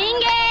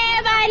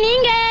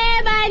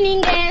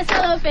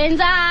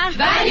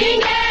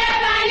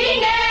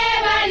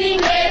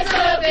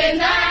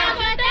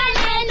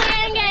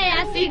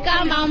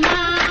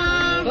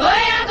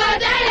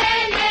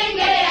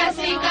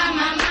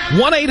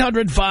 One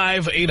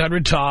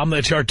 1-800-5800-TOM.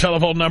 That's our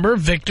telephone number.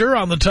 Victor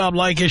on the Tom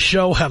Leykis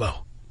show. Hello.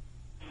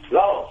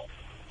 Hello.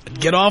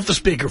 Get off the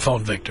speakerphone,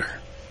 Victor.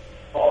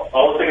 I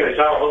was thinking of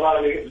Tom. Hold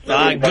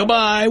on.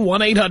 Goodbye.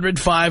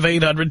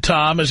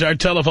 1-800-5800-TOM is our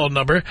telephone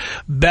number.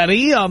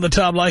 Betty on the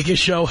Tom Leykis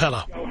show.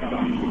 Hello.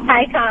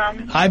 Hi,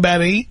 Tom. Hi,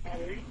 Betty.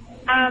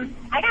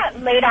 I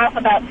got laid off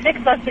about 6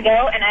 months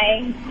ago, and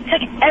I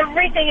took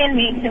everything in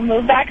me to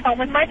move back home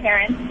with my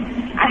parents.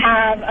 I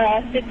have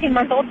a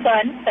 15-month-old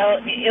son, so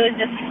it was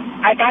just,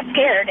 I got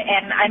scared,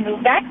 and I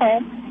moved back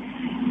home.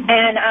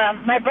 And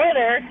my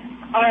brother,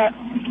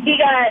 he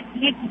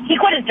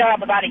quit his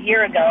job about a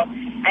year ago,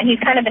 and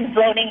he's kind of been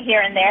floating here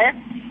and there.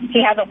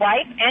 He has a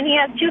wife, and he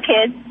has 2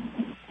 kids.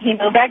 He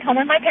moved back home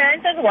with my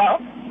parents as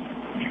well.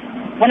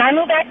 When I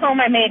moved back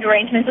home, I made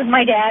arrangements with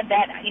my dad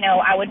that, you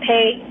know, I would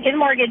pay, his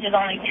mortgage is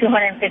only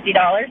 $250.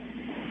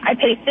 I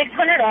pay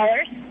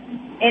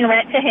 $600 in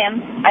rent to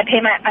him. I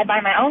buy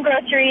my own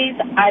groceries.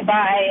 I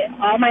buy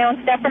all my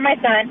own stuff for my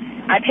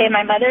son. I pay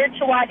my mother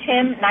to watch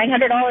him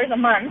 $900 a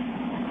month.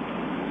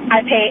 I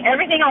pay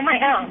everything on my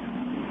own.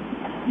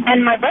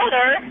 And my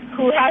brother,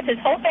 who has his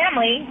whole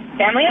family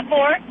of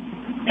 4,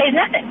 pays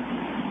nothing.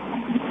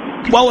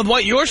 Well, with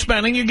what you're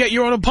spending, you get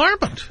your own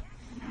apartment.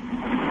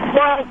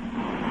 Well,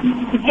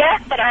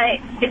 yes, but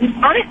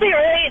honestly,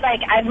 really,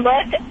 like, I've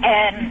looked,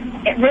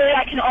 and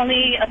I can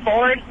only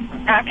afford,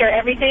 after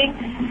everything,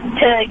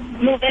 to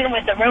move in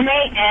with a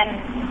roommate,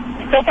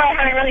 and so far I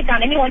haven't really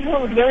found anyone who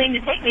was willing to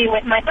take me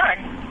with my son.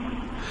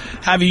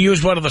 Have you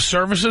used one of the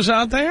services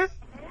out there?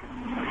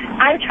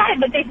 I've tried,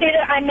 but they say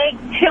that I make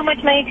too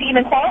much money to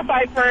even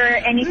qualify for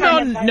any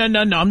kind of... No.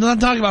 I'm not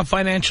talking about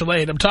financial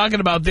aid. I'm talking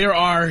about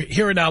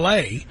here in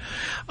L.A.,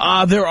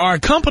 there are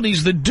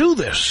companies that do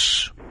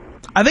this.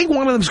 I think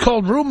one of them is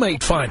called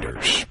Roommate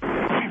Finders. Well,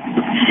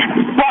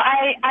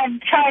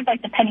 I've tried,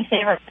 like, the penny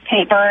saver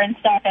paper and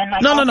stuff. And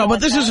like No,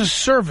 but this is a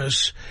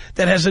service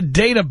that has a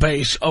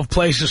database of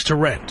places to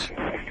rent.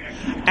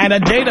 And a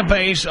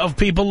database of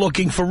people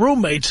looking for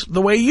roommates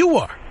the way you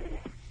are.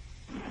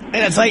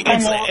 And it's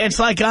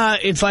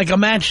like a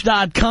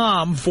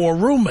Match.com for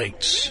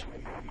roommates.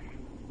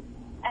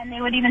 And they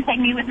would even take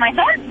me with my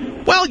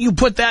son? Well, you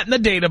put that in the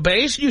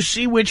database. You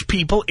see which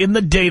people in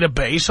the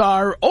database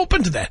are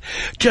open to that.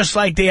 Just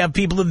like they have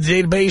people in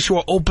the database who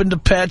are open to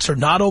pets or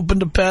not open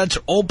to pets,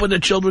 or open to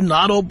children,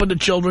 not open to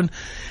children.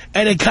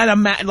 And it kind of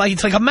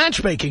it's like a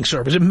matchmaking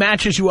service. It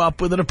matches you up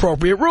with an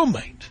appropriate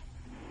roommate.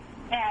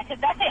 Yeah, I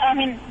because that's it. I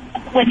mean,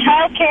 with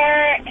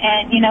childcare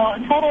and,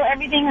 total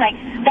everything, like,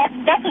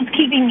 that's what's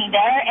keeping me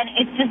there, and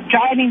it's just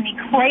driving me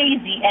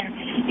crazy. And,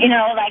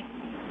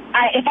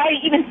 if I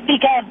even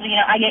speak up,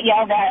 I get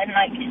yelled at, and,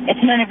 like,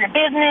 it's none of your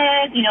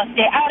business,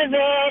 stay out of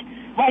it.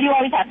 Why do you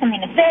always have something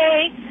to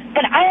say?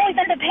 But I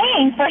always end up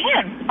paying for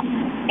him.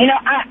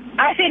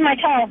 I feed my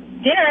child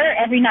dinner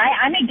every night.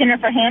 I make dinner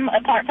for him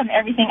apart from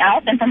everything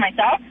else and for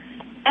myself.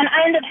 And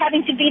I end up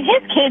having to feed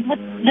his kids with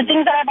the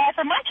things that I buy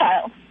for my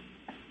child.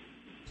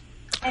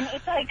 And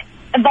it's like,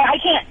 but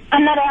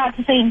I'm not allowed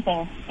to say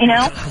anything,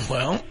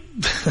 Well,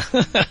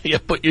 you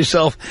put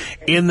yourself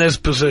in this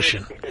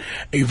position.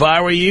 If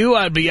I were you,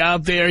 I'd be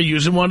out there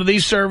using one of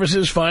these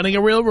services, finding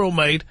a real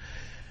roommate,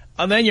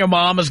 and then your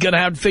mom is going to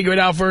have to figure it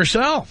out for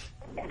herself.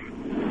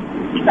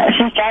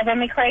 She's driving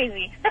me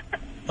crazy.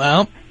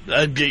 Well,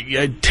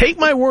 take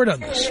my word on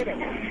this.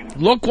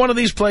 Look one of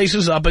these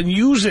places up and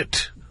use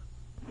it.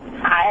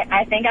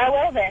 I think I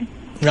will then.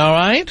 All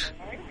right?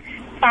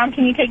 Tom,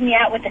 can you take me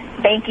out with a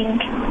spanking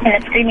and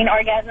a screaming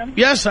orgasm?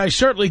 Yes, I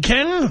certainly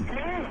can.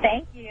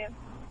 Thank you.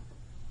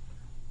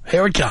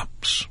 Here it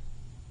comes.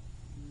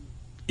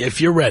 If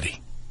you're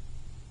ready.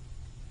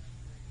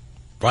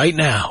 Right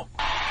now.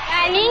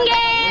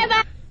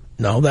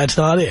 No, that's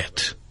not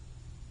it.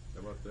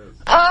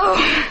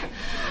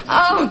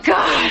 Oh,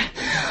 God.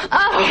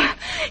 Oh,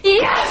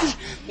 yes,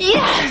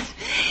 yes,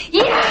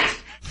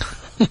 yes.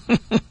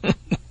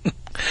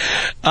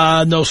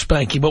 No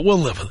spanking, but we'll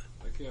live with it.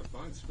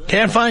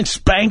 Can't find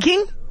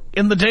spanking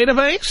in the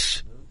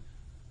database?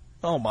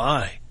 Oh,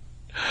 my.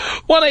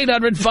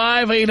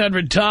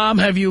 1-800-5800-TOM.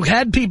 Have you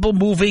had people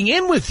moving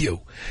in with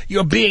you?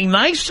 You're being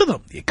nice to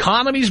them. The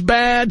economy's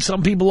bad.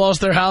 Some people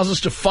lost their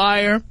houses to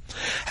fire.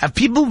 Have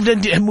people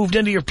moved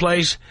into your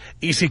place?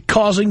 Is it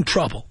causing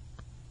trouble?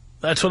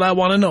 That's what I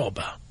want to know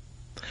about.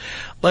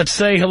 Let's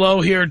say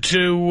hello here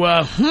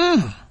to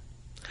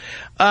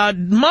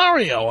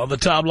Mario on the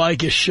Tom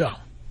Leykis show.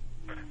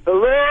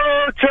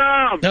 Hello,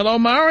 Tom. Hello,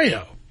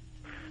 Mario.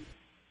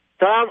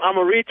 Tom, I'm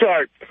a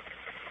retard.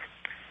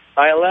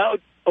 I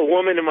allowed a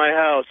woman in my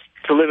house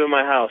to live in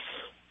my house.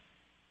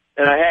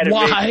 And I had it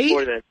made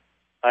before then.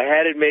 I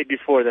had it made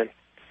before then.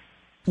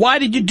 Why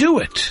did you do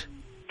it?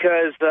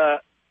 Because I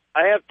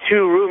have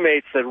two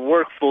roommates that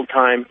work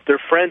full-time.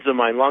 They're friends of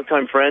mine,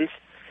 longtime friends.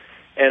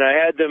 And I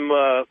had them,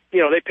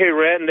 they pay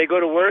rent and they go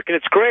to work, and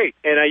it's great.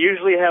 And I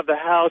usually have the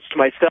house to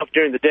myself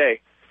during the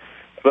day.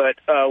 But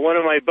one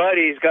of my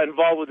buddies got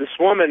involved with this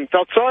woman and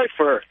felt sorry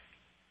for her.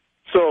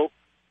 So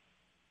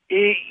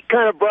he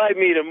kind of bribed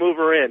me to move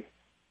her in.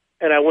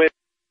 And I went.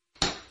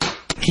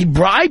 He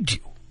bribed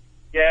you?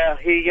 Yeah,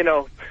 he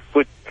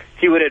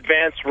would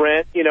advance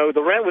rent.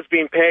 The rent was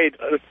being paid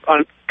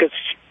because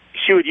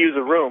she would use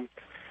a room.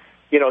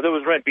 There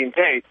was rent being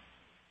paid.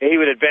 And he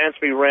would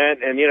advance me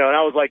rent, and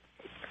I was like,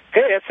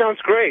 hey, that sounds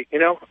great.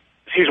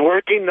 She's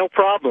working, no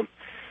problem.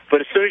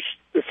 But as soon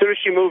as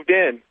she moved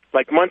in,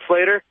 like months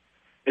later,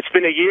 it's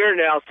been a year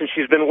now since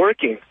she's been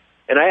working,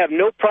 and I have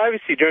no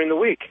privacy during the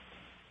week.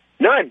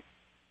 None.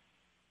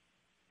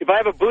 If I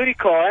have a booty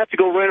call, I have to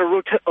go rent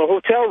a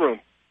hotel room.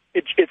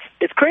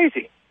 It's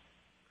crazy.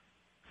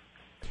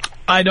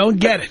 I don't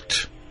get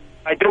it.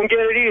 I don't get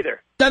it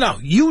either. No,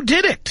 you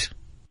did it.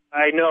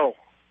 I know.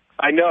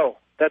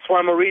 That's why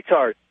I'm a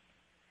retard.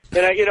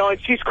 And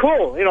and she's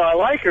cool. I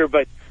like her,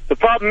 but the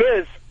problem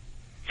is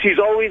she's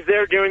always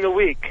there during the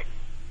week.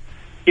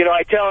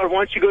 I tell her,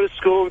 once you go to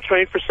school and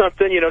train for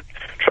something,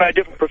 try a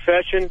different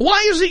profession.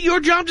 Why is it your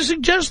job to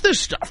suggest this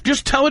stuff?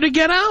 Just tell her to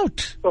get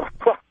out.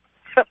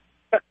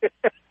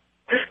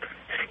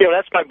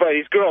 That's my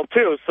buddy's girl,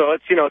 too, so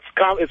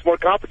it's more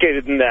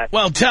complicated than that.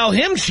 Well, tell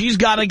him she's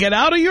got to get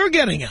out or you're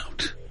getting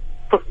out.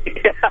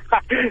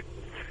 I'd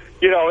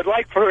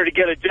like for her to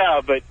get a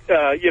job, but,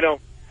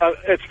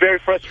 it's very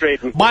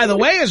frustrating. By the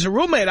way, as a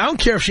roommate, I don't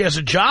care if she has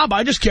a job.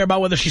 I just care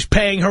about whether she's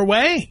paying her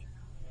way.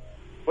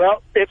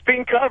 Well, it's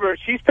being covered.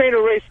 She's paying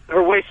her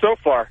way so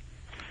far.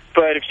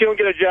 But if she don't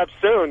get a job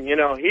soon,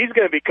 he's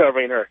going to be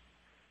covering her.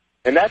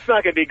 And that's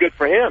not going to be good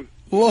for him.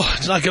 Well,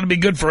 it's not going to be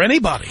good for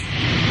anybody.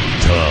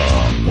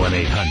 Tom,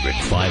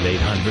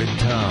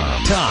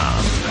 1-800-5800-TOM.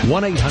 Tom,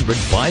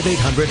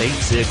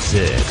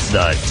 1-800-5800-866.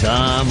 The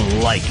Tom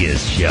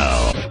Leykis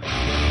Show.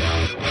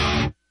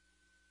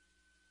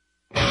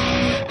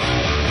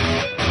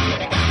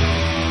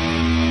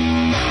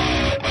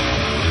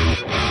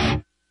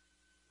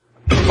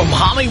 From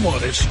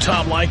Hollywood, it's the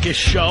Tom Leykis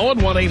Show at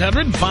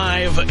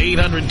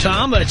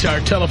 1-800-5800-TOM. That's our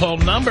telephone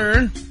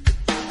number.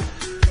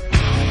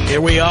 Here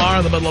we are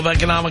in the middle of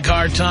economic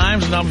hard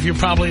times. Now, if you're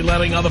probably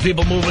letting other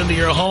people move into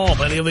your home,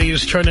 any of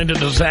these turn into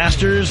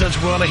disasters, that's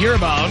what we want to hear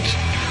about.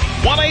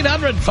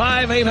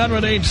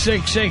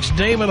 1-800-5800-866.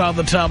 David on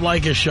the Tom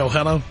Leykis Show.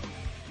 Hello.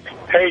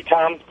 Hey,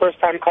 Tom.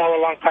 First-time caller,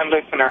 long-time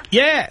listener.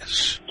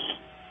 Yes.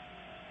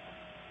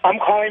 I'm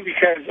calling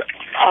because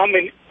I'm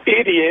an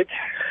idiot.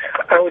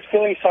 I was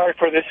feeling sorry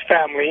for this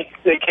family.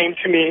 They came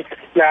to me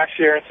last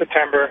year in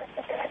September,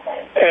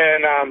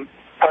 and I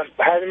was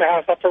having my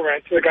house up for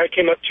rent. So the guy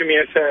came up to me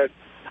and said,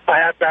 I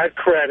have bad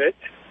credit,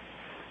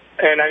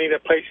 and I need a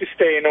place to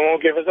stay, and they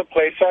won't give us a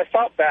place, so I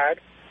felt bad.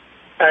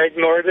 I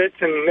ignored it,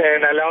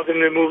 and I allowed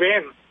them to move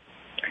in.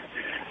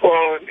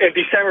 Well, in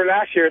December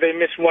last year, they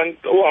missed one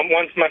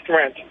month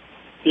rent.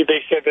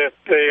 They said that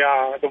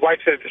the wife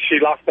said that she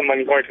lost the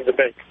money going to the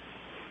bank.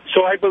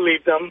 So I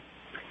believed them.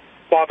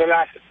 While the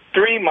last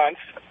 3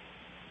 months,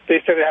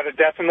 they said they had a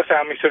death in the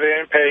family, so they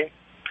didn't pay.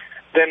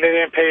 Then they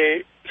didn't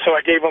pay, so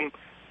I gave them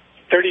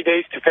 30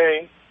 days to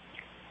pay.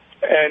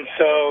 And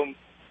so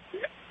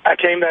I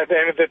came at the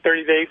end of the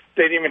 30 days.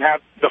 They didn't even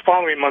have the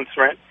following month's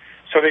rent.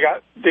 So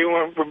they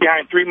were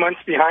behind 3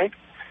 months behind.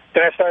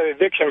 Then I started the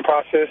eviction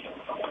process,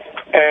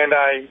 and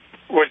I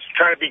was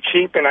trying to be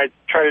cheap, and I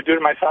tried to do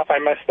it myself. I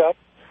messed up,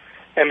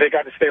 and they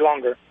got to stay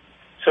longer.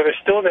 So they're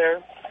still there,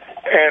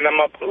 and I'm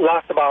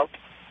lost about,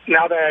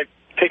 now that I've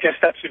taken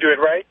steps to do it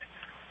right,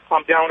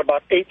 I'm down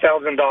about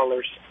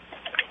 $8,000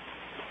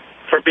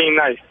 for being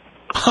nice.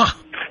 Huh.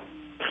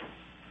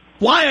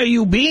 Why are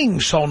you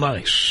being so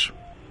nice?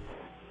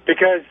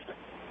 Because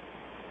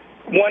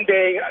one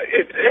day,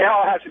 it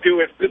all has to do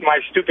with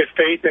my stupid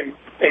faith in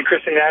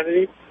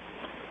Christianity.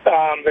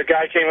 The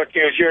guy came up to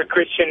me and goes, "You're a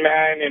Christian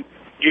man, and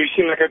you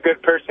seem like a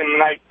good person,"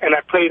 and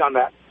I played on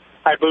that.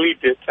 I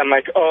believed it. I'm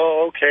like,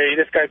 oh, okay,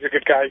 this guy's a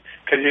good guy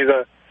because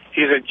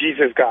he's a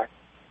Jesus guy.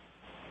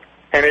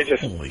 And it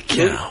just holy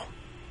cow.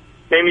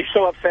 Made me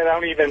so upset.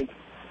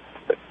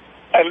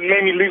 It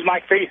made me lose my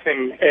faith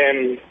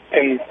in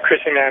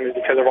Christianity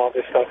because of all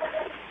this stuff.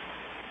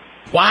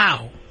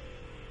 Wow.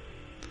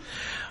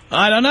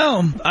 I don't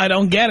know. I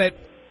don't get it.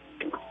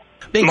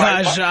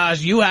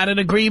 Because you had an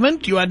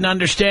agreement, you had an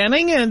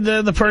understanding, and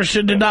the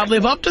person did not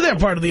live up to their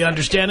part of the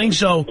understanding.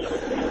 So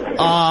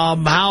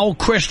how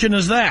Christian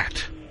is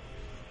that?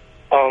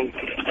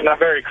 Not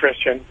very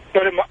Christian.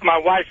 But my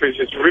wife is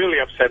just really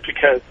upset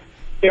because,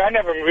 I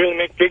never really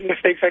make big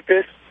mistakes like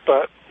this,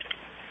 but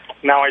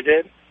now I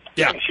did.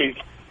 Yeah.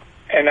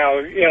 And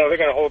now, they're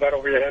going to hold that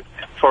over your head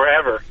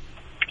forever.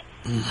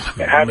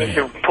 Having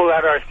to pull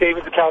out our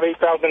savings account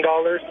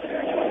 $8,000.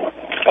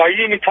 Oh,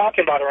 you even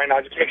talking about it right now.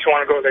 It just makes you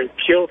want to go there and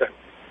kill them.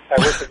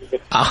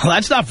 Oh,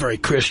 that's not very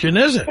Christian,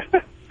 is it?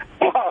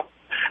 Well,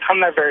 I'm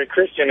not very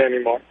Christian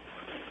anymore.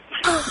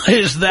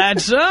 Is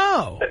that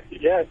so?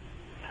 Yes.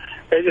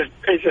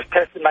 It just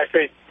tested my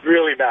faith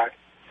really bad.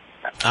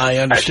 I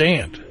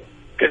understand.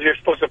 Because you're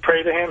supposed to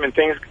pray to him and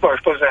things are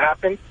supposed to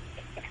happen.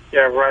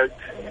 Yeah, right.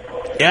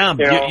 Yeah,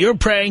 you're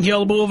praying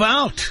he'll move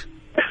out.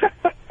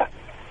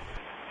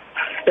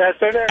 Yeah,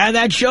 so and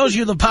that shows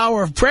you the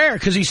power of prayer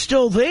because he's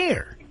still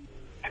there.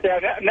 Yeah,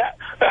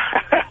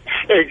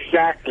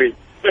 exactly.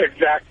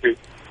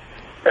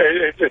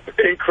 It's just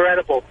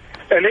incredible.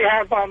 And they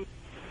have, I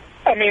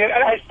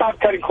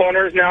stopped cutting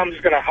corners. Now I'm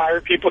just going to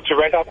hire people to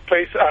rent out the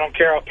place. I don't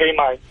care. I'll pay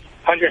my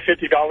 $150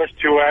 to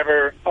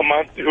whoever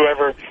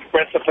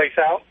rents the place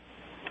out.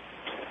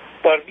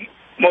 But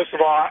most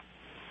of all,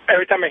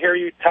 every time I hear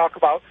you talk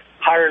about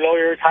hire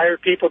lawyers, hire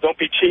people, don't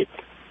be cheap,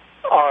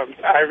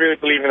 I really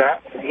believe in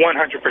that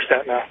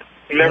 100% now.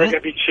 I'm never going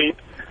to be cheap.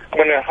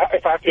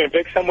 If I have to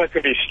evict someone, it's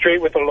going to be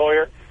straight with a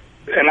lawyer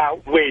and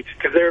not wait,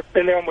 because they've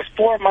been there almost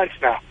 4 months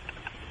now.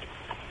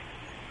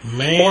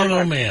 Man,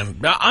 oh man.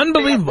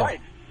 Unbelievable.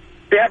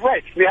 They have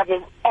rights. They have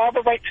all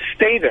the right to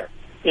stay there.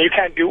 And you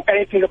can't do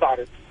anything about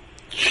it.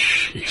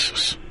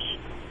 Jesus.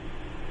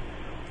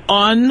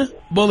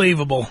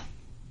 Unbelievable.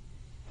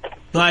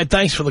 All right,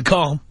 thanks for the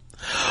call.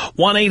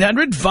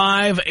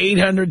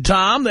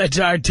 1-800-5800-TOM. That's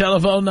our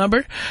telephone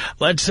number.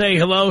 Let's say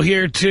hello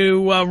here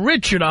to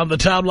Richard on the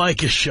Tom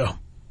Leykis Show.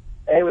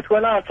 Hey, what's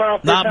going on,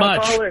 Tom? Not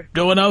much. Caller.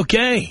 Doing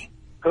okay.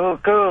 Cool.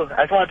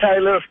 I just want to tell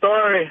you a little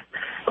story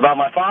about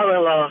my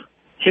father-in-law.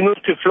 He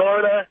moved to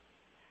Florida.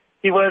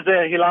 He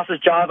lost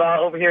his job out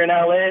over here in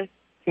L.A.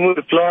 He moved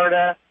to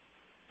Florida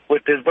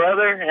with his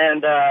brother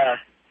and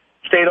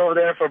stayed over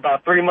there for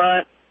about 3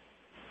 months.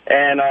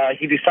 And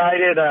he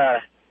decided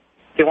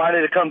he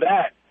wanted to come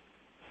back.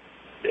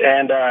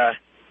 And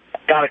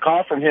got a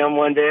call from him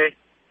one day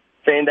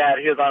saying that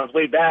he was on his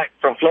way back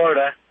from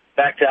Florida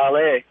back to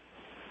L.A.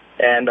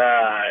 And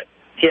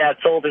he had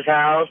sold his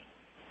house,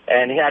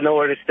 and he had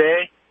nowhere to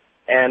stay.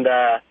 And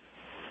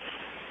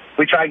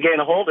we tried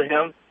getting a hold of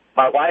him,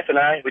 my wife and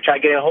I. We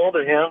tried getting a hold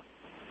of him,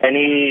 and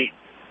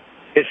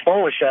his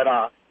phone was shut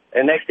off.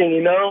 And next thing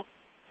you know,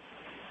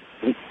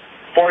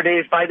 5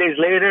 days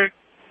later,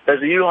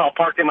 there's a U-Haul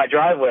parked in my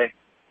driveway.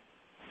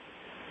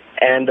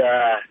 And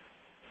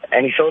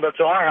he showed up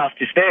to our house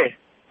to stay.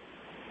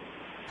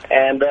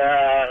 And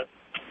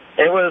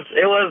it was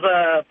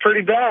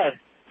pretty bad.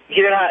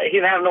 He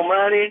didn't have no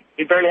money.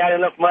 He barely had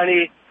enough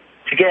money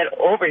to get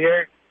over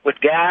here with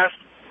gas.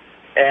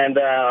 And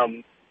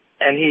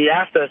he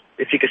asked us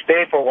if he could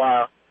stay for a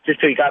while just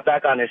till he got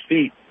back on his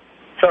feet.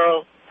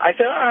 So I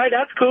said, all right,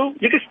 that's cool.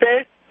 You can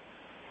stay.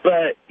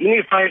 But you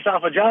need to find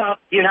yourself a job.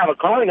 He didn't have a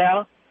car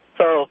now.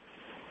 So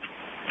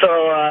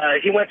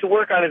he went to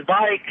work on his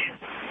bike.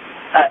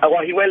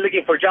 He went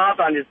looking for jobs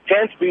on his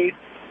 10-speed,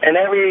 and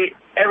every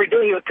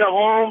day he would come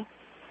home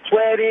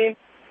sweating.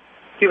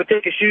 He would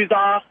take his shoes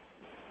off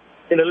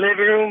in the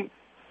living room,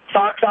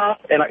 socks off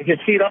and his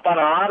feet up on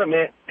an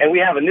ottoman, and we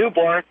have a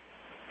newborn,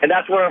 and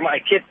that's where my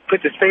kid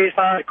puts his face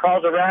on, it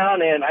crawls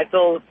around, and I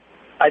told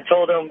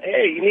him,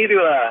 hey, you need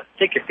to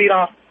take your feet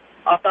off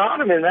the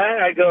ottoman,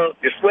 man. I go,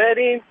 you're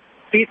sweating,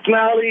 feet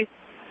smelly.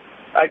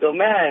 I go,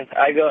 man,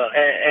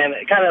 and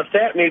it kind of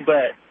upset me,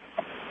 but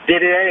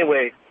did it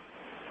anyway.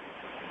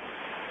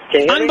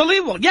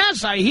 Unbelievable.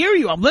 Yes, I hear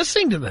you. I'm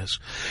listening to this.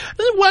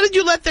 Why did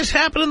you let this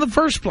happen in the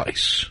first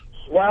place?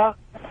 Well,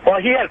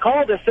 he had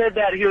called and said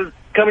that he was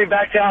coming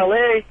back to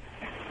L.A.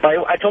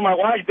 I told my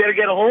wife, better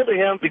get a hold of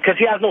him because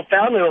he has no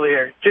family over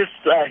here, just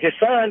his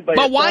son.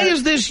 But why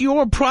is this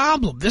your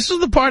problem? This is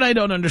the part I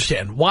don't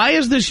understand. Why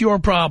is this your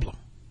problem?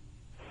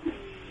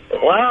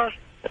 Well,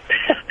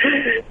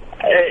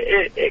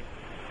 it's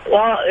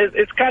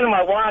kind of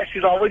my wife.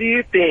 She's all, what do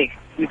you think?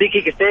 You think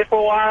he could stay for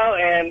a while?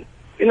 And,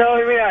 you know,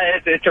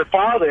 it's her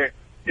father.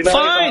 You know,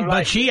 fine,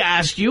 but she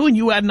asked you and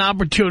you had an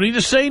opportunity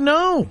to say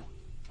no.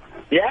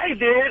 Yeah, I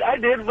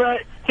did,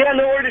 but he had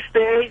nowhere to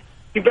stay.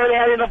 He barely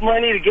had enough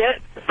money to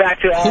get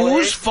back to LA.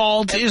 Whose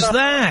fault is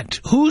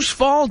that? Whose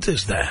fault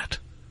is that?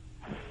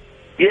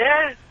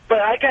 Yeah, but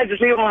I can't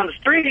just leave him on the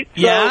street.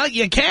 So. Yeah,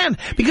 you can,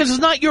 because it's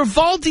not your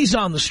fault he's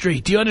on the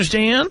street. Do you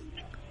understand?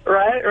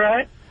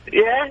 Right.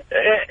 Yeah, and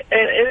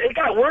it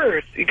got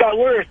worse. It got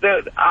worse.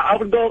 I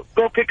would go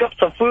pick up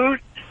some food,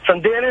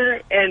 some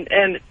dinner,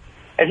 and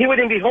he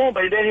wouldn't be home,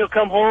 but then he'll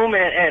come home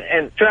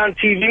and turn on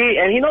TV,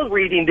 and he knows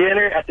we're eating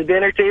dinner at the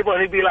dinner table,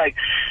 and he'd be like,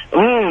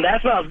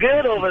 that smells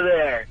good over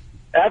there.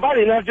 I bought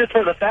enough just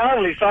for the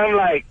family, so I'm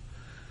like,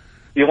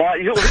 you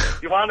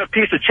want a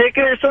piece of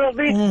chicken or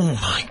something?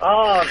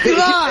 Oh, my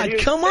God,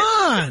 come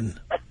on.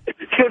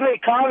 He would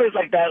make comments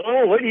like that.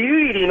 Oh, what are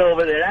you eating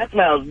over there? That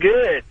smells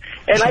good.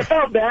 And I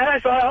felt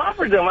bad, so I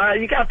offered him,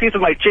 you got a piece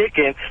of my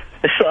chicken.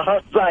 So I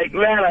was like,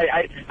 man,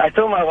 I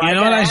told my wife. You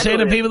know what I say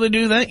to people that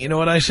do that? You know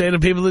what I say to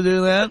people that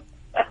do that?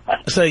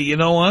 I say, you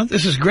know what?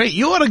 This is great.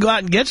 You ought to go out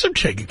and get some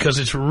chicken because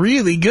it's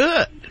really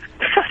good.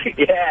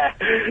 Yeah.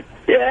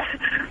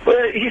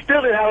 But he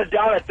still didn't have a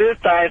job at this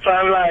time, so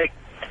I'm like,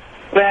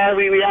 man,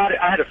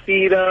 I had to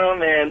feed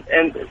him,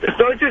 and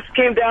so it just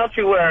came down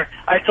to where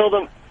I told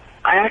him,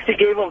 I actually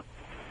gave him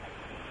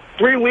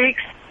 3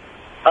 weeks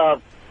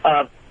of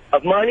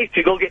money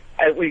to go get.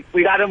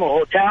 We got him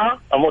a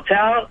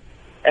motel,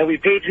 and we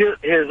paid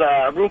his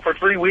room for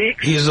 3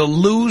 weeks. He's a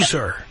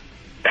loser.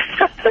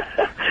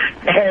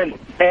 and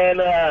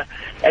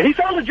he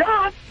found a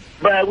job,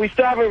 but we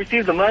still haven't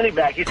received the money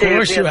back. Of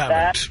course you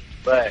haven't.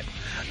 But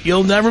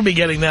you'll never be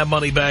getting that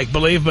money back,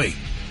 believe me.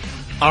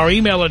 Our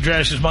email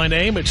address is my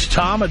name. It's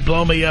Tom at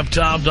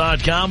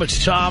blowmeuptom.com.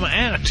 It's Tom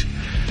at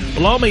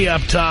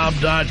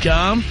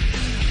blowmeuptom.com.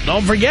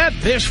 Don't forget,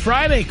 this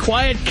Friday,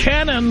 Quiet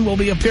Cannon will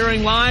be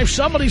appearing live.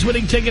 Somebody's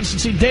winning tickets to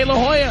see De La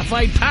Hoya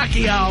fight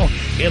Pacquiao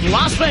in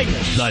Las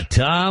Vegas. The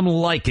Tom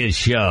Leykis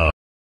Show.